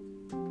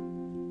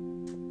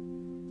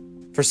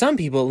 For some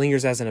people, it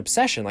lingers as an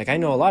obsession. Like I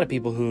know a lot of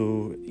people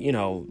who,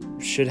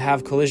 should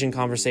have collision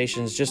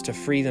conversations just to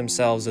free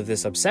themselves of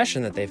this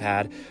obsession that they've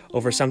had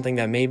over something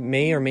that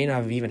may or may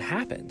not have even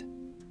happened.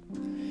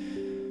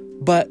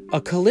 But a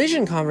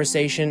collision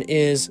conversation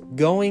is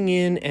going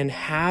in and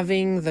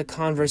having the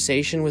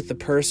conversation with the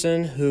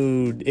person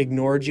who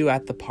ignored you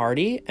at the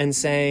party and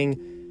saying,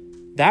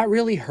 that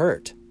really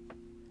hurt.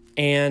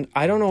 And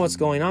I don't know what's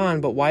going on,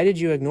 but why did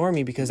you ignore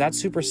me? Because that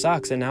super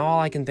sucks. And now all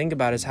I can think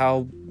about is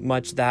how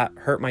much that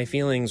hurt my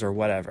feelings or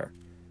whatever.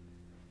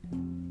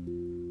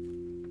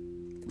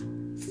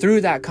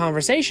 Through that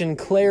conversation,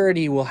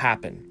 clarity will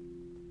happen.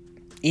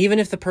 Even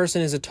if the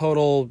person is a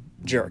total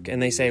jerk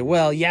and they say,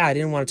 well, yeah, I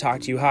didn't want to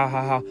talk to you, ha,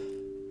 ha, ha.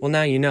 Well,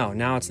 now you know.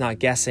 Now it's not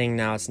guessing.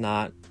 Now it's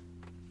not.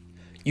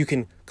 You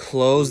can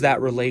close that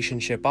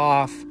relationship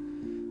off,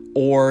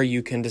 or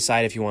you can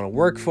decide if you want to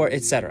work for it,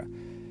 etc.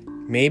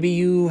 Maybe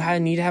you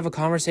need to have a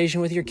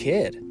conversation with your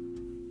kid.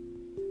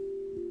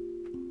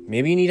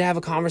 Maybe you need to have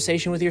a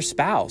conversation with your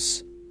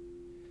spouse.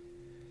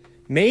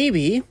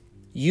 Maybe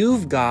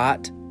you've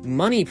got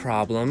money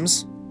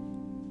problems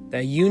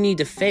that you need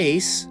to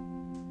face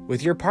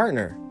with your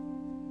partner.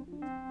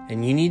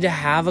 And you need to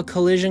have a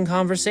collision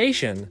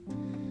conversation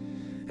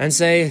and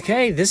say,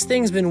 okay, this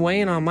thing's been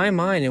weighing on my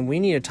mind and we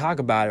need to talk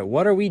about it.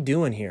 What are we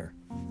doing here?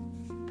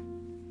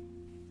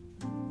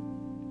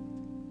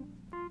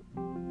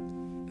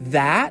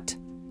 That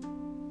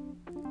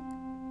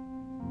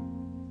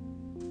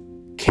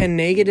can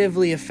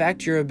negatively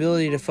affect your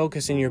ability to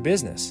focus in your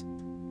business.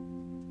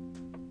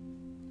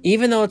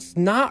 Even though it's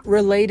not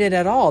related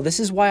at all. This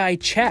is why I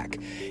check.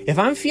 If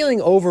I'm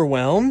feeling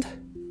overwhelmed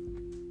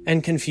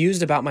and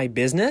confused about my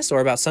business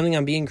or about something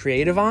I'm being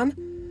creative on,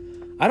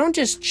 I don't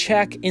just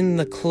check in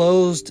the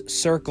closed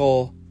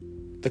circle,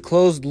 the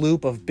closed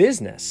loop of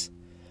business.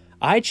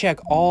 I check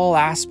all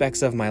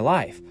aspects of my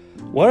life.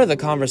 What are the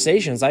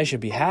conversations I should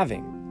be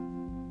having?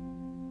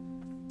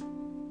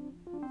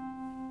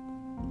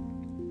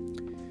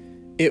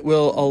 It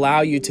will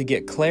allow you to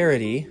get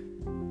clarity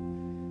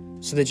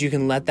so that you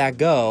can let that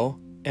go.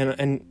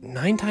 And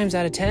 9 times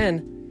out of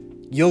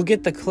 10, you'll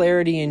get the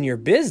clarity in your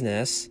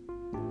business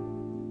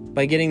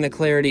by getting the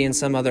clarity in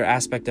some other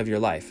aspect of your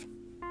life.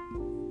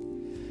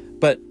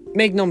 But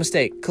make no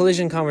mistake,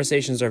 collision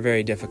conversations are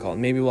very difficult.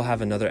 Maybe we'll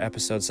have another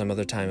episode some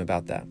other time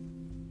about that.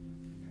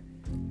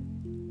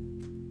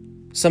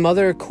 Some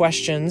other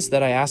questions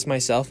that I ask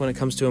myself when it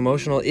comes to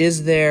emotional: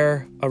 is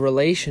there a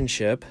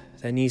relationship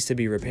that needs to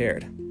be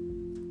repaired?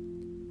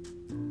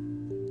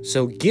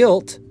 So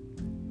guilt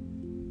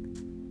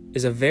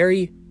is a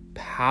very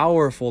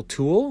powerful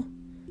tool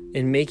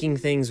in making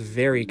things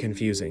very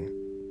confusing.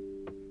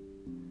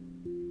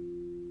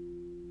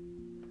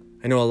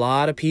 I know a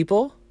lot of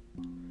people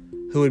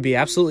who would be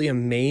absolutely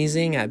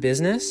amazing at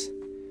business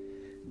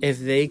if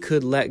they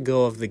could let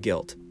go of the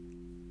guilt.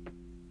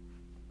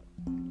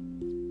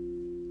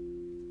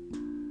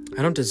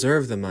 I don't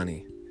deserve the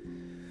money.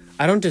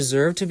 I don't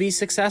deserve to be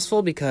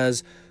successful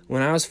because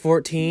when I was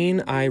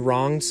 14, I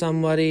wronged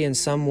somebody in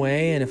some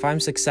way, and if I'm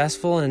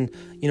successful and,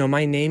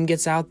 my name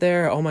gets out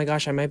there, oh my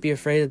gosh, I might be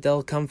afraid that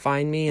they'll come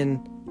find me.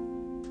 And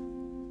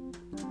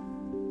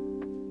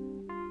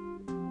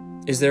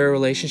is there a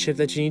relationship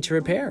that you need to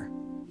repair?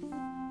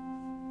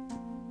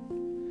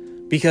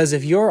 Because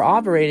if you're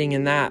operating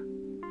in that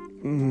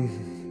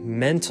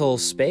mental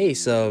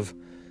space of,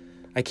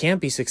 I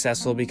can't be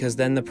successful because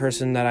then the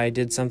person that I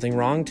did something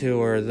wrong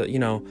to, or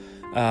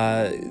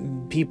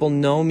people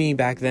know me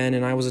back then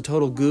and I was a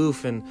total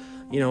goof, and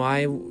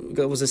I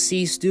was a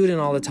C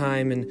student all the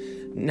time, and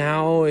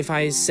now if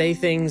I say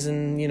things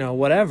and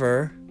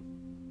whatever,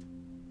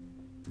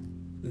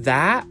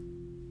 that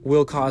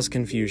will cause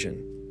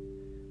confusion.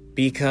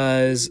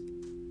 Because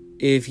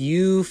if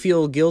you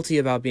feel guilty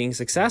about being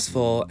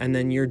successful and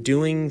then you're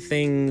doing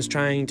things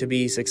trying to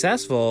be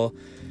successful,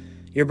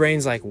 your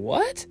brain's like,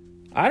 what?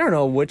 I don't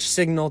know which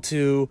signal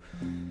to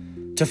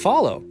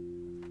follow.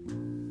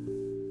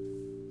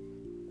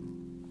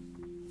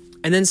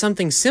 And then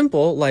something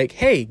simple like,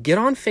 hey, get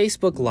on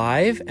Facebook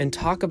Live and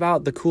talk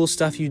about the cool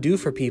stuff you do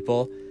for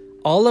people.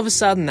 All of a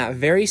sudden, that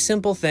very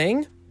simple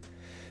thing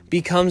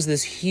becomes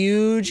this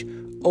huge,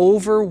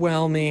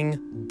 overwhelming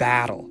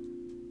battle.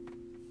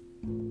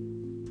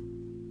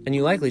 And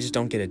you likely just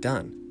don't get it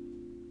done.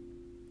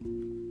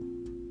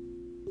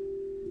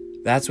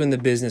 that's when the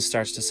business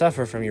starts to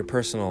suffer from your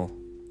personal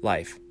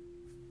life.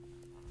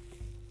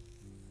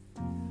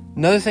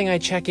 Another thing I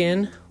check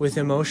in with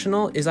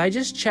emotional is I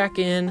just check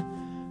in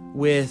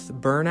with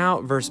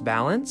burnout versus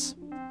balance.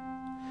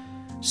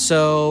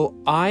 So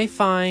I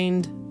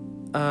find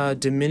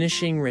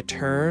diminishing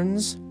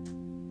returns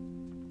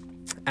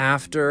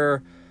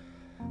after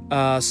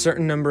a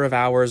certain number of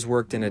hours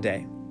worked in a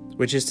day,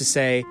 which is to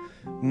say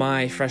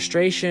my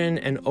frustration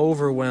and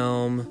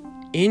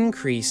overwhelm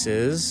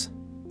increases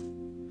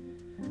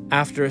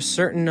after a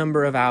certain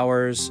number of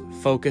hours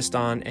focused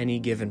on any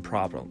given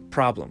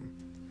problem.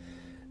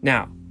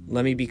 Now,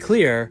 let me be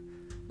clear.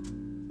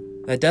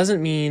 That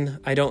doesn't mean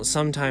I don't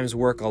sometimes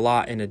work a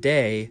lot in a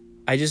day.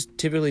 I just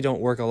typically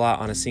don't work a lot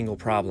on a single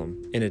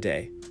problem in a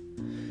day.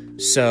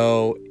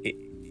 So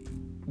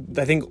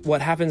I think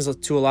what happens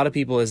to a lot of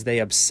people is they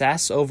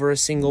obsess over a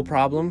single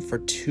problem for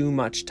too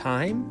much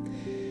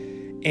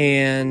time.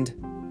 And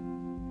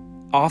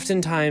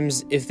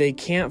oftentimes, if they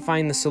can't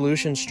find the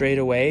solution straight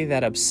away,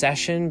 that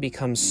obsession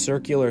becomes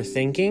circular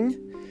thinking.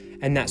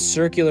 And that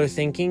circular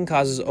thinking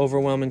causes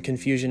overwhelm and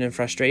confusion and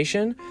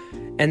frustration.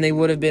 And they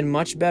would have been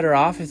much better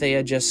off if they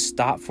had just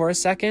stopped for a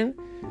second,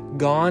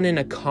 gone and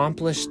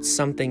accomplished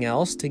something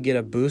else to get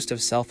a boost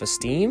of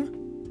self-esteem,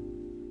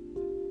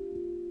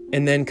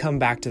 and then come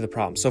back to the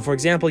problem. So for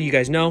example, you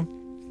guys know,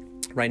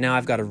 right now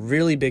I've got a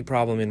really big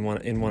problem in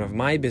one of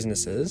my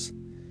businesses,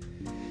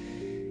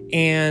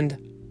 and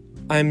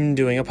I'm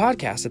doing a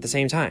podcast at the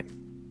same time.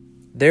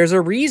 There's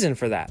a reason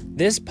for that.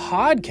 This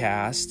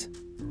podcast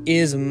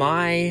is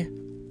my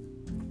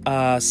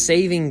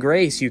saving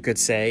grace, you could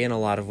say, in a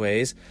lot of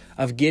ways,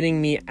 of getting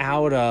me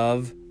out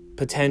of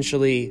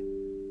potentially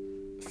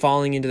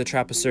falling into the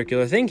trap of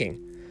circular thinking.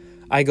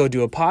 I go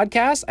do a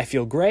podcast. I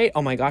feel great.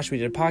 Oh my gosh, we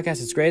did a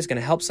podcast. It's great. It's going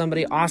to help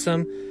somebody.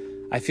 Awesome.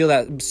 I feel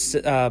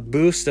that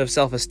boost of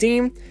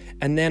self-esteem.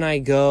 And then I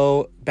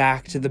go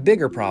back to the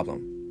bigger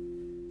problem.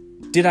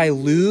 Did I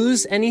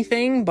lose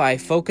anything by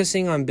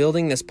focusing on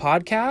building this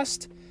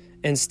podcast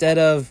instead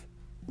of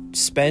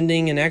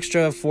spending an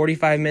extra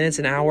 45 minutes,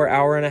 an hour,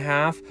 hour and a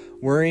half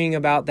worrying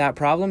about that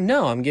problem?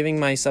 No, I'm giving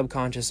my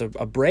subconscious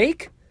a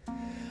break.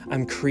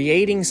 I'm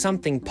creating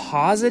something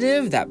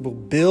positive that will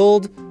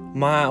build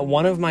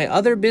one of my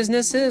other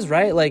businesses,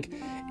 right? Like,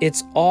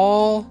 it's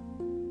all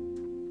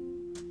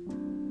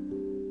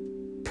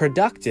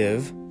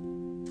productive,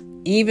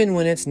 even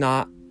when it's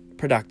not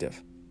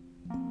productive.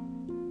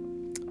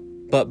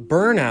 But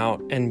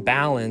burnout and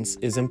balance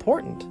is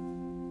important.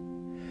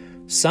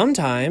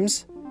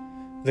 Sometimes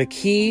the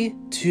key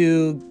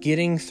to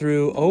getting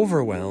through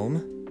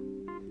overwhelm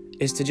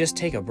is to just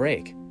take a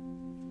break.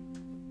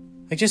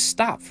 Like, just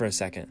stop for a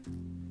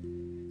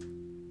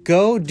second.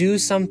 Go do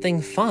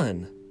something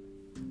fun.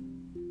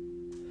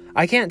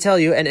 I can't tell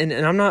you, and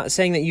I'm not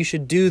saying that you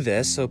should do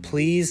this, so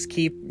please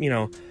keep,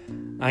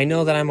 I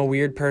know that I'm a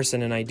weird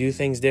person and I do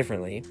things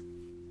differently.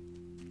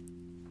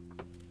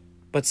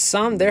 But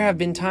there have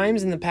been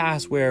times in the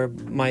past where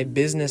my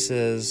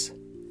businesses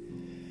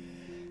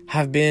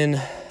have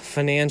been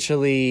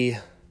financially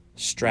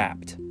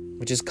strapped,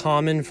 which is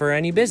common for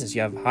any business.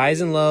 You have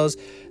highs and lows.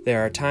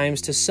 There are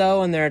times to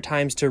sow and there are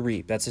times to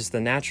reap. That's just the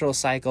natural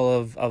cycle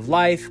of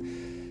life.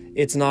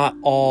 It's not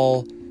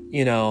all,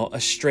 a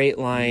straight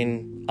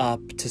line up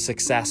to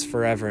success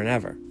forever and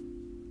ever.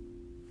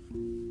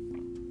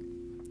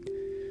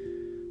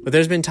 But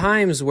there's been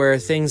times where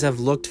things have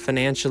looked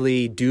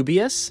financially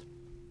dubious.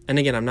 And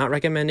again, I'm not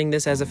recommending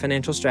this as a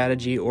financial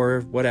strategy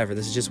or whatever.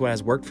 This is just what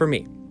has worked for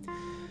me.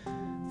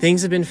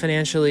 Things have been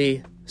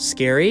financially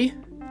scary.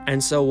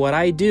 And so what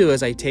I do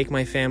is I take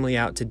my family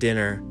out to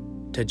dinner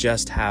to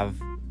just have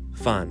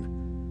fun.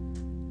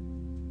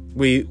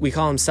 We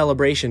call them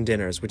celebration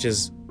dinners, which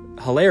is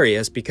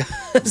hilarious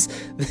because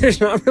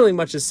there's not really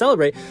much to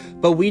celebrate,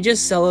 but we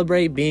just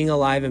celebrate being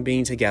alive and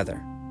being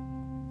together.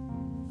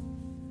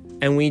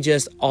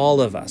 And all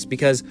of us,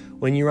 because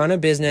when you run a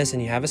business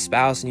and you have a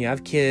spouse and you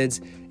have kids,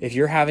 if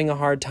you're having a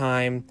hard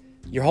time,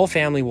 your whole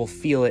family will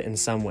feel it in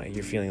some way.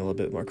 You're feeling a little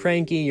bit more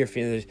cranky. You're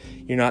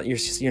not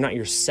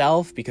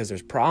yourself because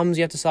there's problems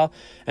you have to solve.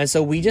 And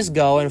so we just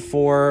go, and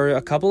for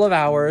a couple of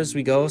hours,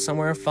 we go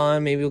somewhere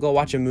fun. Maybe we'll go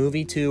watch a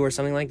movie too or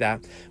something like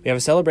that. We have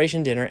a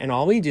celebration dinner, and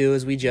all we do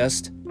is we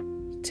just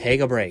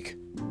take a break.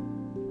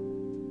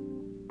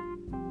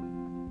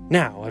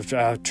 Now,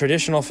 a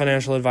traditional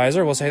financial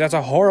advisor will say that's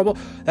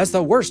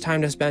the worst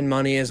time to spend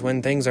money is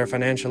when things are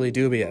financially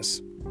dubious.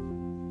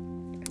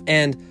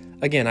 And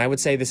again, I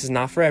would say this is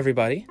not for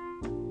everybody.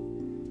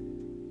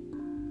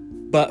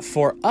 But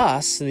for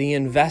us, the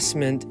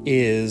investment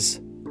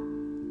is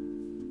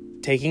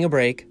taking a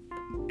break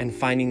and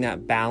finding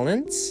that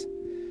balance,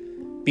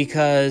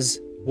 because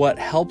what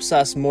helps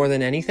us more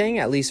than anything,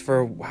 at least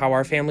for how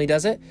our family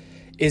does it,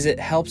 is it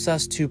helps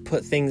us to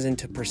put things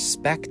into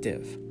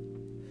perspective.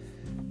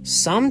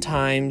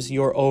 Sometimes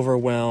you're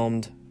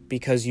overwhelmed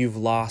because you've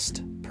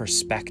lost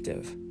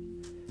perspective.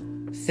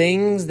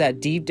 Things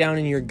that deep down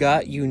in your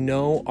gut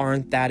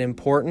aren't that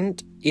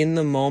important, in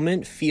the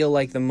moment feel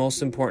like the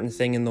most important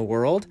thing in the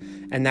world,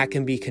 and that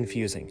can be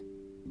confusing.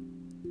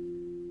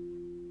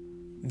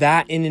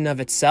 that in and of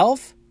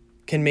itself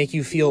can make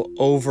you feel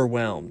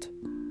overwhelmed.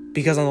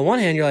 Because on the one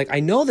hand, you're like,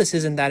 I know this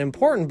isn't that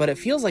important, but it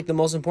feels like the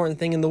most important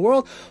thing in the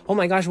world. Oh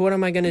my gosh, what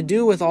am I going to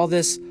do with all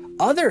this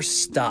other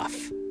stuff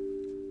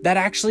that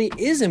actually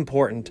is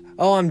important?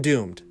 Oh, I'm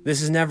doomed.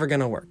 This is never going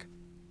to work.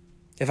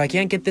 If I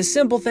can't get this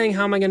simple thing,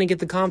 how am I going to get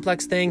the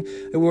complex thing?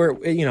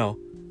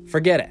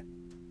 Forget it.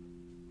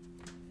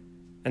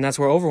 And that's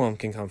where overwhelm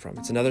can come from.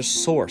 It's another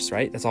source,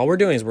 right? That's all we're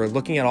doing is we're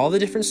looking at all the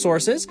different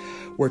sources.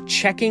 We're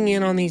checking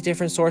in on these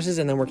different sources,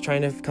 and then we're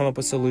trying to come up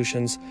with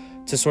solutions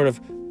to sort of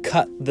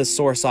cut the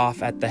source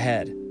off at the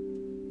head,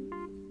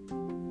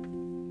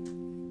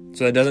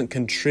 so that doesn't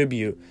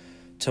contribute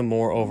to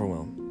more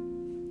overwhelm.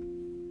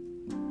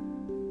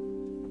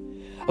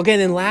 Okay,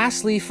 and then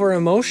lastly, for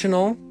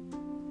emotional,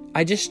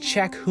 I just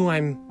check who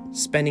I'm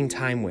spending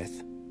time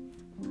with.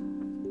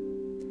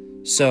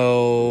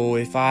 So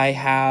if I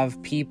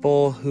have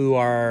people who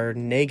are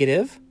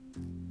negative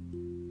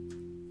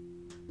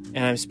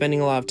and I'm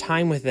spending a lot of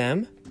time with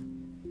them,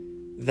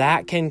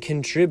 that can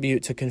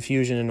contribute to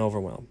confusion and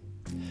overwhelm,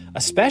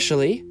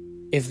 especially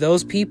if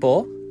those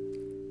people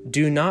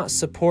do not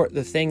support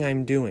the thing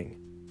I'm doing.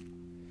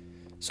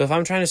 So if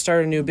I'm trying to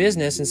start a new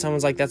business and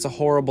someone's like, that's a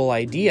horrible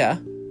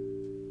idea,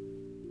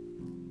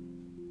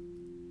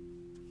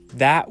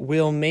 that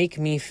will make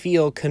me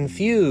feel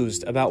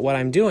confused about what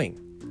I'm doing.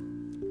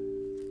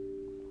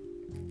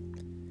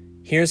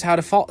 Here's how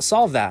to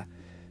solve that.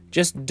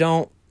 Just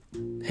don't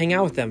hang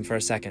out with them for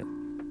a second.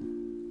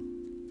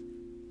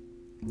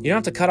 You don't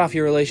have to cut off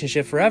your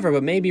relationship forever,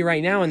 but maybe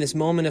right now in this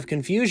moment of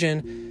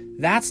confusion,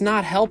 that's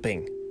not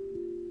helping.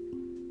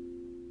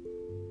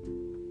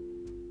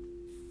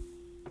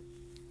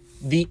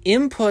 The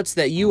inputs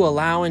that you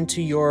allow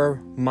into your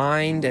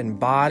mind and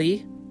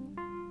body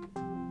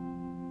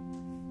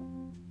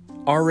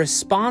are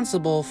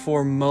responsible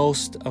for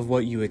most of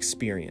what you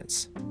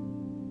experience.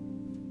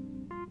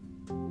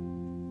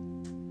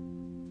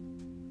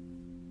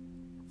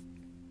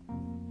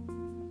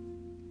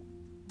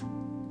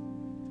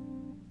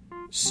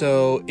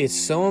 So it's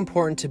so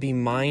important to be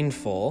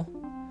mindful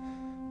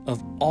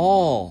of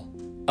all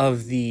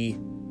of the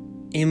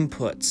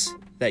inputs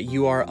that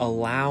you are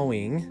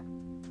allowing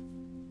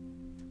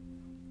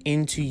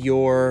into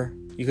your,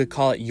 you could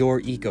call it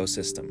your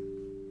ecosystem.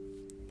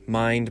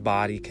 Mind,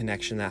 body,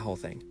 connection, that whole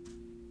thing.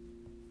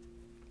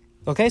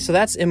 Okay, so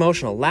that's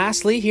emotional.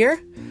 Lastly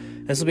here,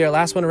 this will be our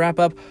last one to wrap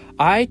up,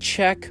 I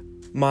check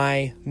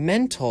my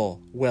mental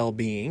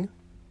well-being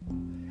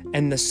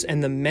and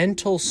the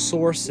mental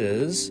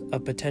sources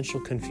of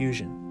potential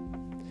confusion.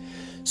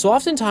 So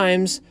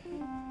oftentimes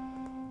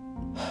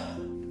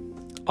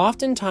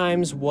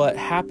what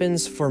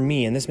happens for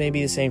me, and this may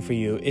be the same for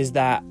you, is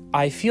that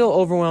I feel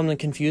overwhelmed and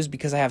confused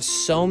because I have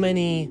so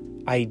many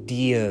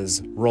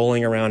ideas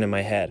rolling around in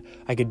my head.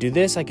 I could do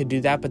this, I could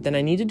do that, but then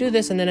I need to do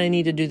this, and then I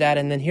need to do that,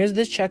 and then here's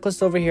this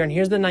checklist over here, and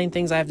here's the 9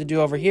 things I have to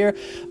do over here,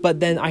 but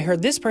then I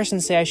heard this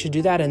person say I should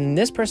do that, and then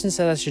this person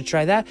said I should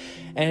try that,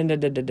 and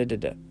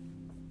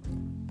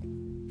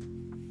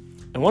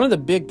And one of the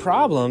big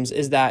problems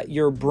is that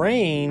your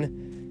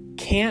brain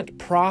can't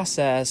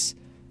process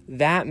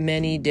that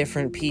many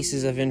different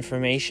pieces of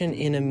information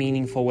in a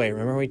meaningful way.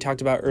 Remember we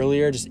talked about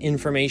earlier, just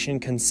information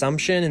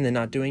consumption and then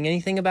not doing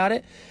anything about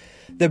it?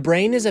 The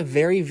brain is a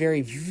very,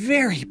 very,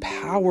 very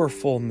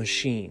powerful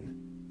machine.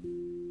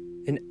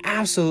 An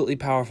absolutely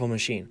powerful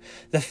machine.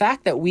 The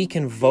fact that we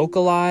can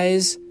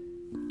vocalize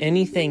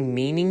anything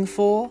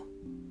meaningful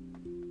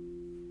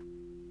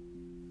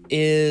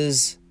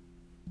is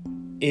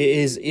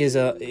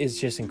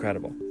just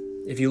incredible.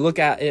 If you look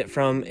at it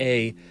from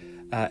a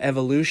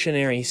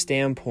evolutionary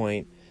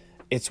standpoint,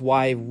 it's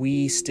why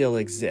we still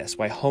exist.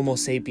 Why Homo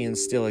sapiens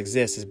still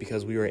exists is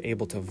because we were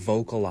able to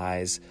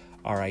vocalize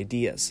our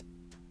ideas.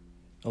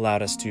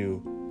 Allowed us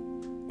to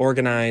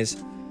organize,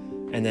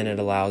 and then it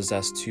allows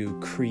us to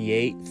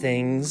create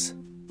things.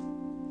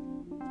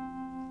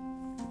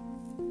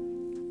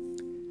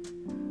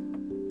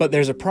 But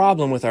there's a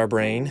problem with our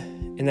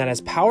brain, in that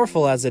as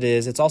powerful as it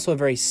is, it's also a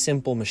very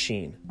simple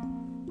machine.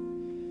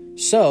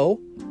 So,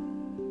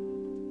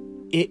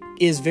 it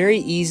is very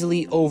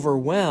easily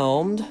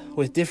overwhelmed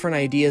with different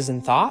ideas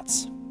and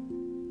thoughts,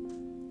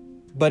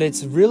 but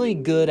it's really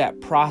good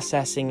at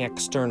processing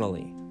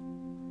externally.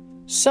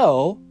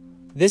 So,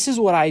 this is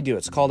what I do.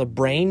 It's called a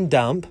brain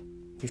dump.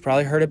 You've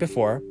probably heard it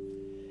before.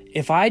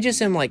 If I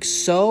just am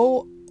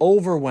so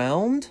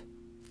overwhelmed,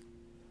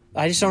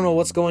 I just don't know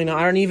what's going on.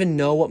 I don't even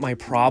know what my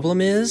problem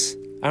is.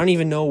 I don't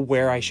even know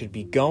where I should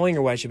be going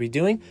or what I should be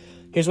doing.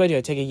 Here's what I do.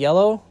 I take a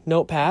yellow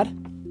notepad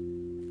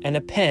and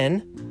a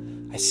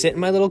pen. I sit in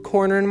my little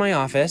corner in my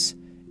office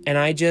and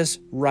I just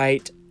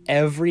write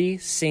every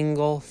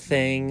single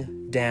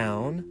thing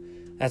down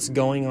that's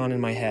going on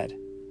in my head.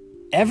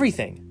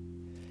 Everything.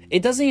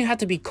 It doesn't even have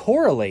to be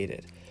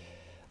correlated.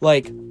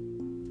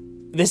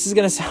 This is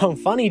going to sound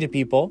funny to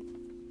people,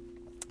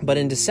 but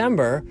in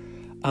December,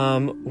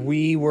 I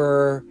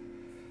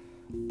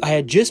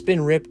had just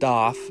been ripped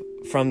off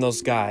from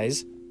those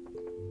guys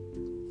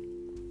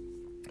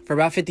for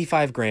about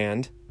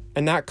 $55,000.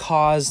 And that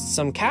caused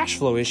some cash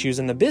flow issues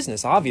in the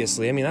business,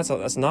 obviously. I mean,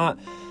 that's not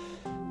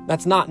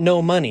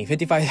no money.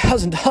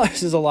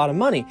 $55,000 is a lot of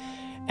money.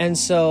 And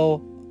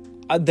so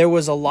there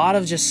was a lot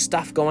of just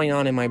stuff going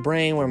on in my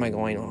brain. Where am I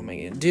going? What am I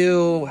going to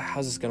do?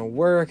 How's this going to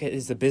work?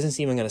 Is the business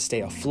even going to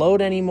stay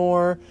afloat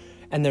anymore?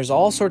 And there's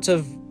all sorts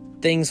of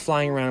things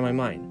flying around in my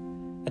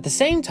mind. At the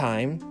same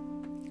time,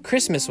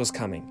 Christmas was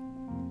coming.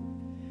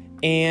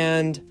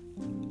 And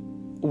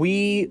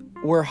we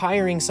were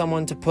hiring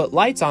someone to put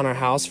lights on our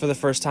house for the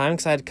first time,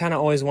 because I'd kind of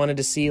always wanted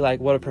to see like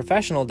what a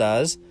professional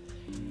does.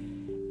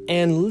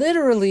 And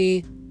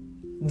literally,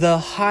 the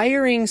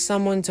hiring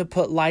someone to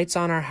put lights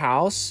on our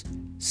house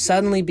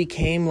suddenly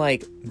became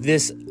like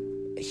this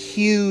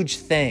huge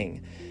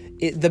thing.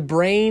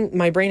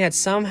 My brain had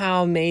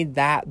somehow made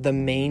that the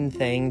main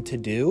thing to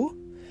do.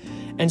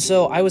 And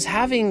so I was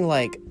having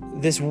like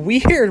this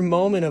weird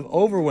moment of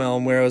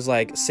overwhelm where it was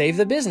like, save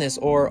the business,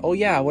 or, oh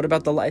yeah, what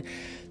about the light?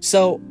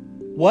 So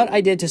what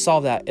I did to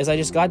solve that is I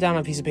just got down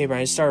on a piece of paper and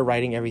I just started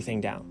writing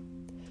everything down.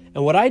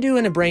 And what I do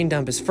in a brain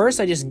dump is first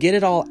I just get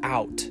it all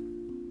out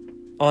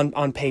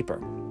on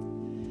paper.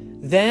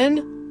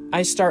 Then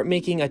I start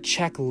making a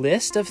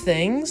checklist of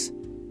things,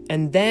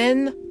 and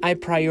then I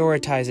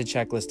prioritize a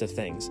checklist of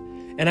things.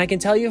 And I can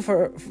tell you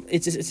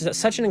it's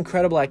such an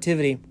incredible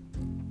activity.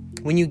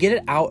 When you get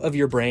it out of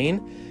your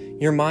brain,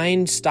 your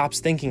mind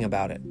stops thinking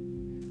about it,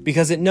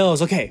 because it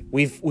knows, okay,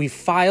 we've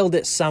filed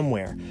it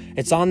somewhere.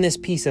 It's on this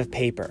piece of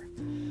paper.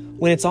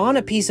 When it's on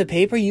a piece of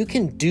paper, you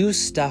can do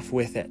stuff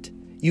with it.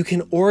 You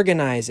can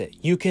organize it.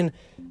 You can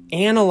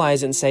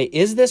analyze it and say,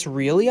 is this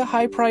really a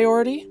high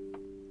priority?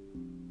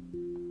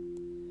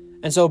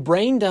 And so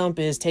brain dump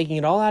is taking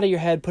it all out of your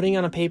head, putting it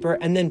on a paper,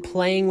 and then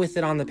playing with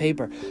it on the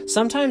paper.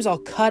 Sometimes I'll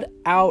cut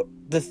out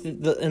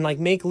and like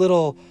make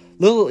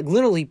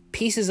literally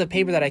pieces of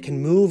paper that I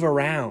can move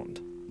around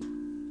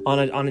on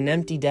an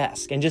empty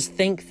desk and just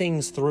think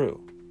things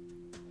through.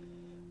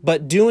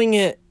 But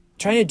trying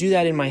to do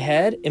that in my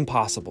head,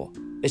 impossible.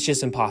 It's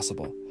just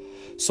impossible.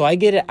 So I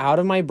get it out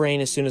of my brain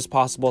as soon as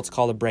possible. It's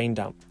called a brain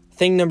dump.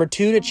 Thing number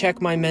 2 to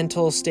check my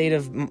mental state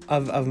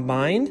of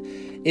mind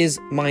is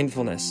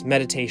mindfulness,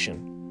 meditation.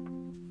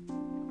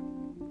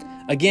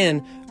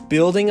 Again,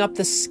 building up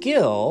the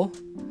skill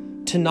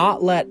to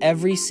not let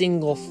every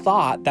single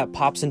thought that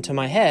pops into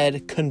my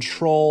head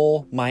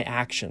control my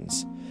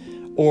actions,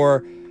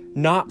 or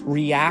not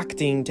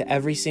reacting to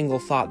every single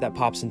thought that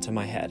pops into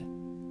my head.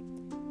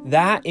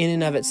 That in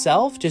and of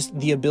itself, just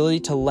the ability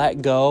to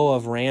let go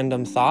of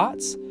random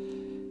thoughts,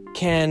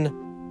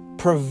 can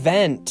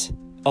prevent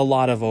a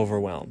lot of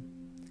overwhelm,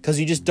 because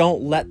you just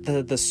don't let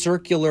the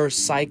circular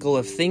cycle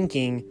of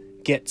thinking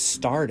get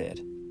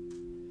started.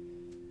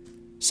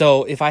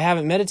 So if I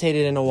haven't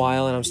meditated in a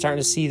while and I'm starting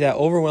to see that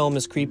overwhelm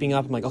is creeping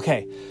up, I'm like,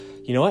 okay,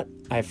 you know what?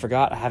 I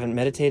forgot I haven't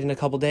meditated in a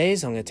couple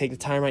days. I'm going to take the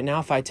time right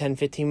now, 5, 10,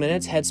 15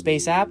 minutes,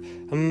 Headspace app,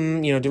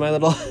 do my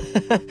little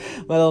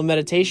my little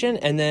meditation,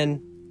 and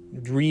then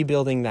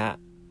rebuilding that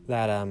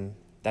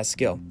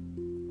skill.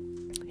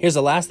 Here's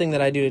the last thing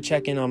that I do to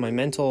check in on my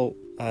mental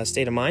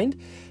state of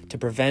mind to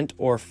prevent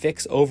or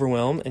fix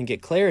overwhelm and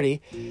get clarity.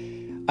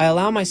 I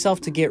allow myself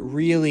to get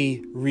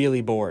really,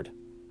 really bored.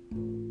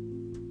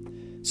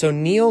 So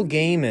Neil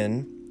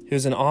Gaiman,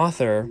 who's an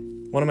author,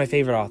 one of my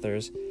favorite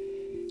authors,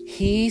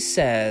 he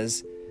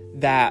says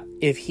that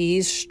if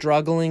he's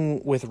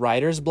struggling with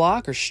writer's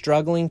block or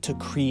struggling to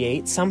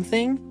create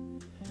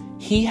something,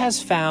 he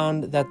has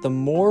found that the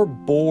more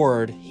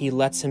bored he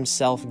lets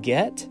himself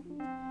get,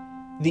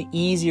 the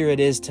easier it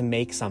is to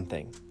make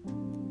something.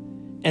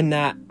 And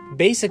that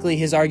basically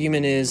his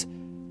argument is,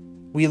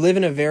 we live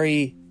in a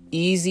very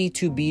easy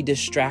to be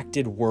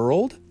distracted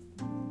world.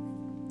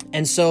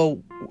 And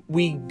so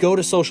we go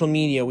to social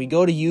media, we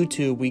go to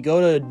YouTube, we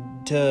go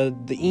to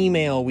the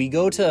email, we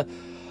go to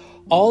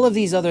all of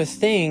these other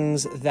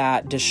things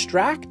that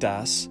distract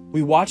us.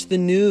 We watch the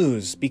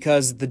news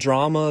because the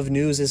drama of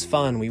news is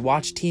fun. We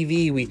watch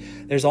TV.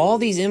 There's all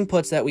these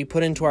inputs that we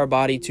put into our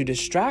body to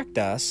distract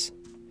us.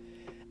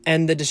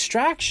 And the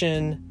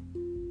distraction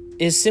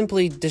is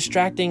simply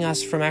distracting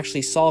us from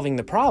actually solving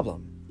the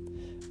problem.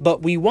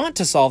 But we want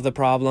to solve the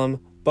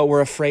problem, but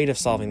we're afraid of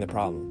solving the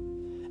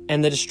problem.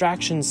 And the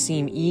distractions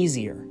seem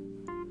easier.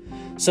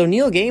 So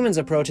Neil Gaiman's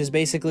approach is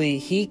basically,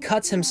 he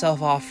cuts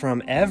himself off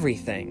from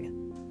everything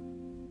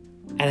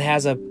and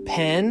has a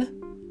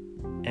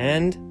pen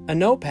and a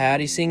notepad.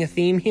 He's seeing a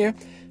theme here.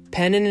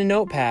 Pen and a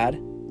notepad.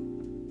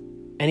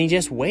 And he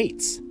just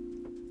waits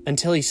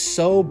until he's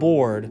so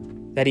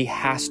bored that he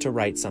has to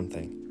write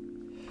something.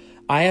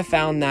 I have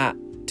found that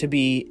to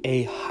be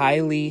a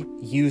highly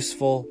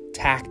useful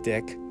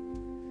tactic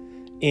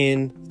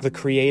in the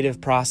creative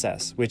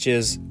process, which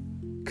is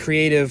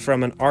creative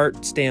from an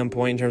art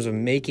standpoint in terms of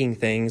making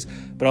things,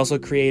 but also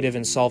creative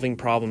in solving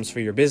problems for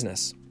your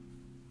business.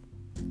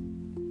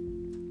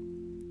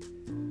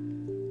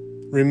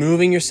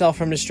 Removing yourself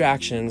from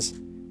distractions,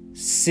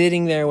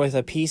 sitting there with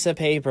a piece of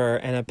paper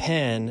and a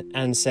pen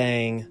and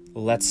saying,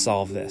 let's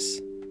solve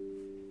this.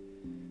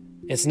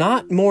 It's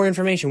not more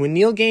information. When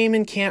Neil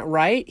Gaiman can't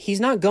write, he's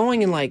not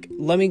going and like,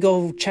 let me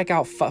go check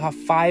out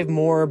 5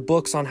 more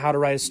books on how to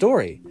write a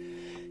story.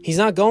 He's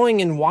not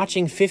going and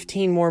watching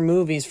 15 more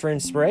movies for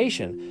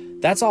inspiration.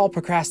 That's all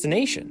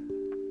procrastination.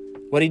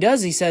 What he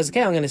does, he says,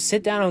 okay, I'm going to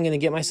sit down. I'm going to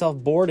get myself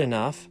bored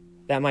enough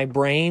that my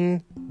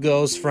brain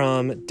goes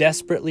from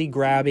desperately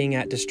grabbing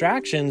at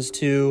distractions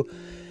to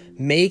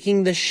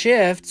making the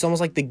shift. It's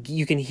almost like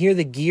you can hear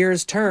the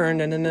gears turn.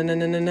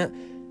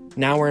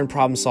 Now we're in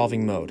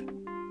problem-solving mode.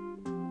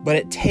 But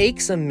it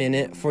takes a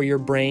minute for your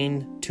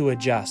brain to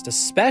adjust,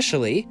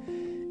 especially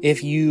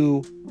if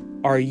you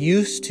are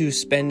used to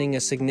spending a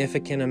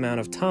significant amount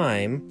of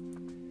time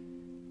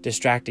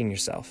distracting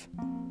yourself.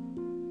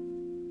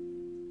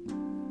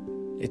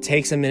 It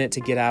takes a minute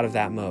to get out of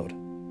that mode.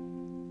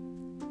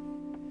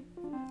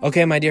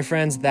 Okay, my dear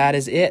friends, that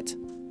is it.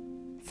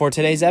 For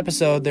today's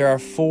episode, there are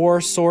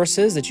 4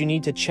 sources that you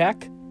need to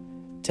check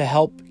to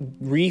help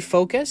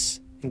refocus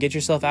and get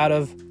yourself out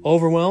of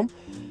overwhelm.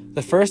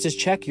 The first is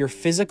check your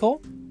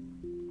physical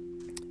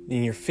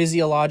and your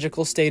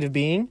physiological state of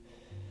being.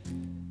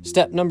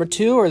 Step number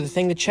 2, or the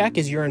thing to check,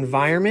 is your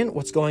environment,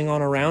 what's going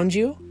on around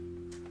you.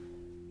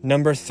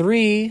 Number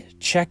 3,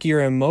 check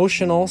your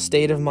emotional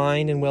state of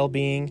mind and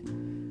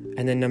well-being.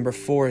 And then number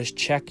 4 is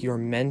check your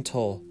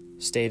mental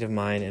state of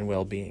mind and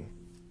well-being.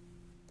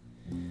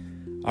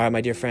 All right,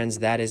 my dear friends,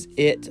 that is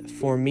it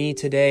for me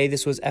today.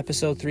 This was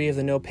episode 3 of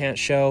the No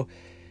Pants Show.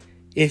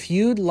 If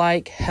you'd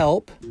like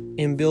help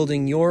in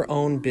building your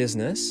own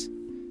business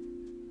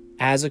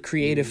as a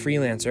creative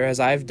freelancer, as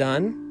I've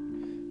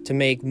done, to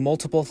make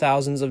multiple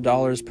thousands of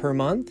dollars per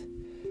month,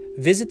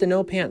 visit the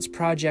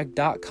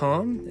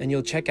nopantsproject.com and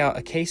you'll check out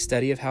a case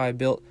study of how I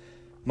built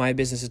my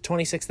business at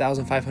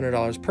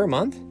 $26,500 per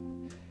month.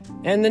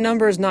 And the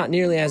number is not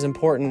nearly as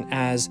important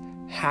as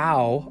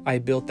how I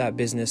built that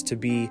business to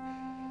be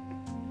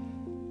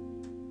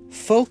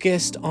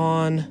focused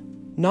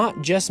on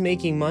not just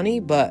making money,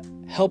 but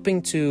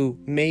helping to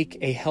make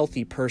a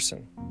healthy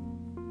person.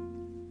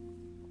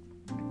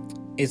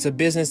 It's a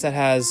business that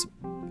has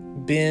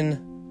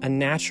been a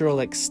natural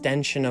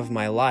extension of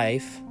my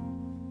life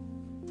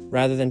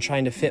rather than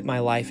trying to fit my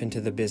life into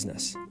the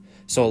business.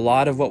 So a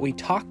lot of what we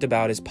talked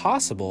about is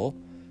possible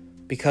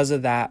because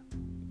of that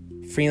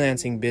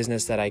freelancing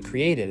business that I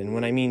created. And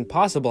when I mean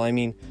possible, I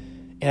mean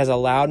it has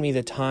allowed me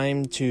the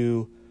time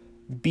to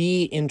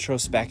be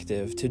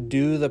introspective, to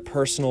do the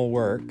personal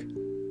work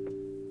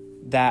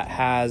that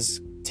has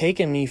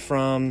taken me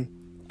from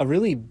a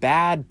really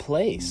bad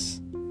place.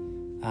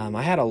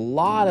 I had a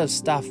lot of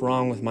stuff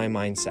wrong with my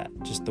mindset,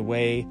 just the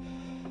way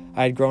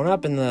I had grown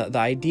up and the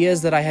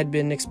ideas that I had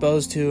been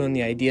exposed to and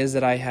the ideas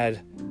that I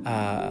had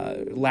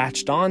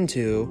latched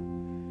onto.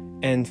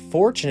 And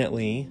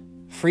fortunately,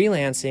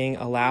 freelancing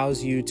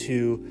allows you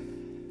to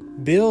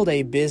build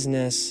a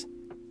business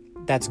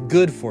that's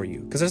good for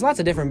you. Because there's lots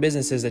of different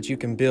businesses that you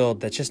can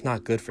build that's just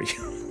not good for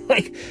you.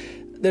 Like,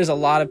 there's a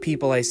lot of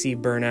people I see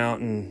burn out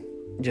and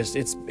just,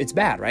 it's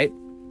bad, right?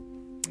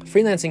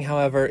 Freelancing,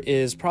 however,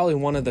 is probably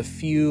one of the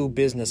few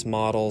business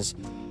models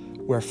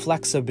where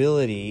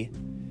flexibility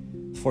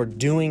for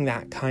doing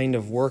that kind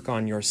of work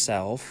on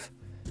yourself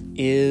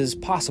is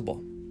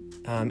possible.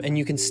 And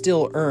you can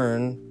still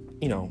earn,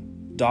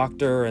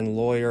 doctor and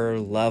lawyer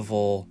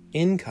level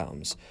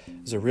incomes.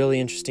 There's a really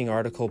interesting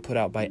article put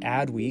out by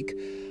Adweek.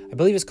 I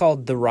believe it's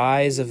called The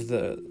Rise of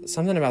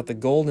something about the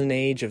golden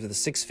age of the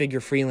 6-figure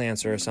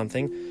freelancer or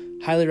something.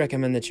 Highly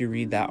recommend that you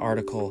read that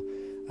article.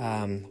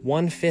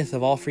 1/5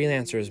 of all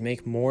freelancers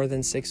make more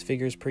than 6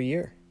 figures per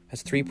year.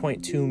 That's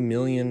 3.2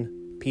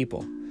 million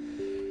people.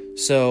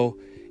 So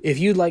if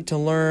you'd like to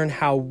learn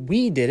how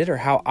we did it or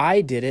how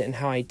I did it and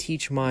how I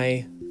teach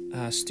my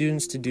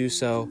students to do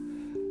so,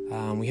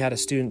 we had a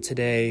student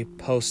today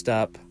post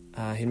up.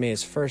 He made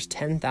his first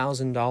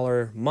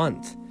 $10,000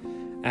 month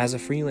as a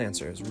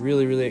freelancer. It's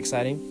really, really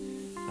exciting.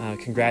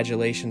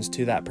 Congratulations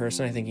to that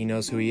person. I think he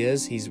knows who he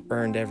is. He's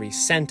earned every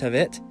cent of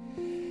it.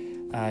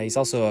 He's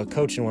also a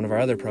coach in one of our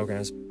other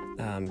programs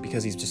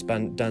because he's just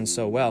done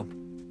so well.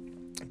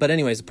 But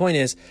anyways, the point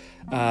is,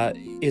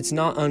 it's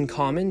not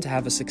uncommon to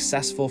have a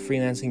successful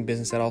freelancing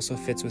business that also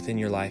fits within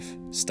your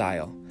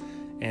lifestyle.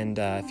 And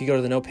if you go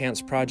to the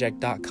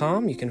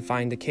nopantsproject.com, you can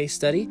find a case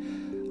study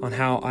on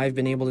how I've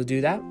been able to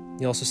do that.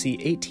 You'll also see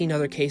 18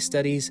 other case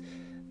studies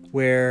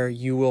where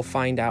you will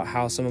find out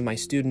how some of my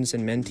students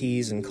and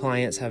mentees and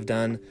clients have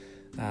done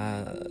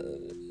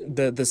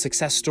the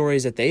success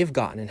stories that they've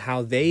gotten and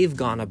how they've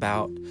gone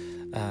about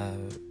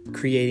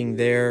creating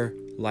their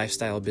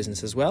lifestyle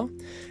business as well.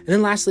 And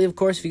then lastly, of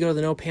course, if you go to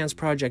the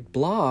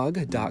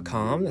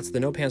nopantsprojectblog.com, that's the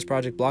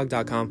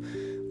nopantsprojectblog.com,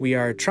 we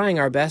are trying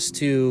our best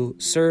to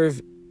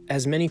serve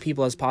as many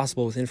people as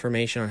possible with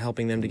information on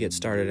helping them to get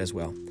started as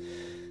well.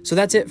 So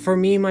that's it for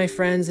me, my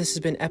friends. This has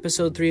been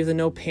episode 3 of the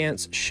No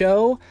Pants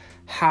Show,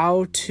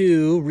 how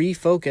to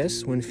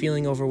refocus when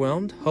feeling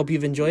overwhelmed. Hope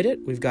you've enjoyed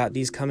it. We've got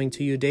these coming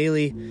to you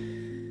daily,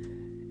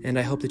 and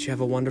I hope that you have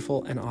a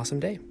wonderful and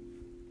awesome day.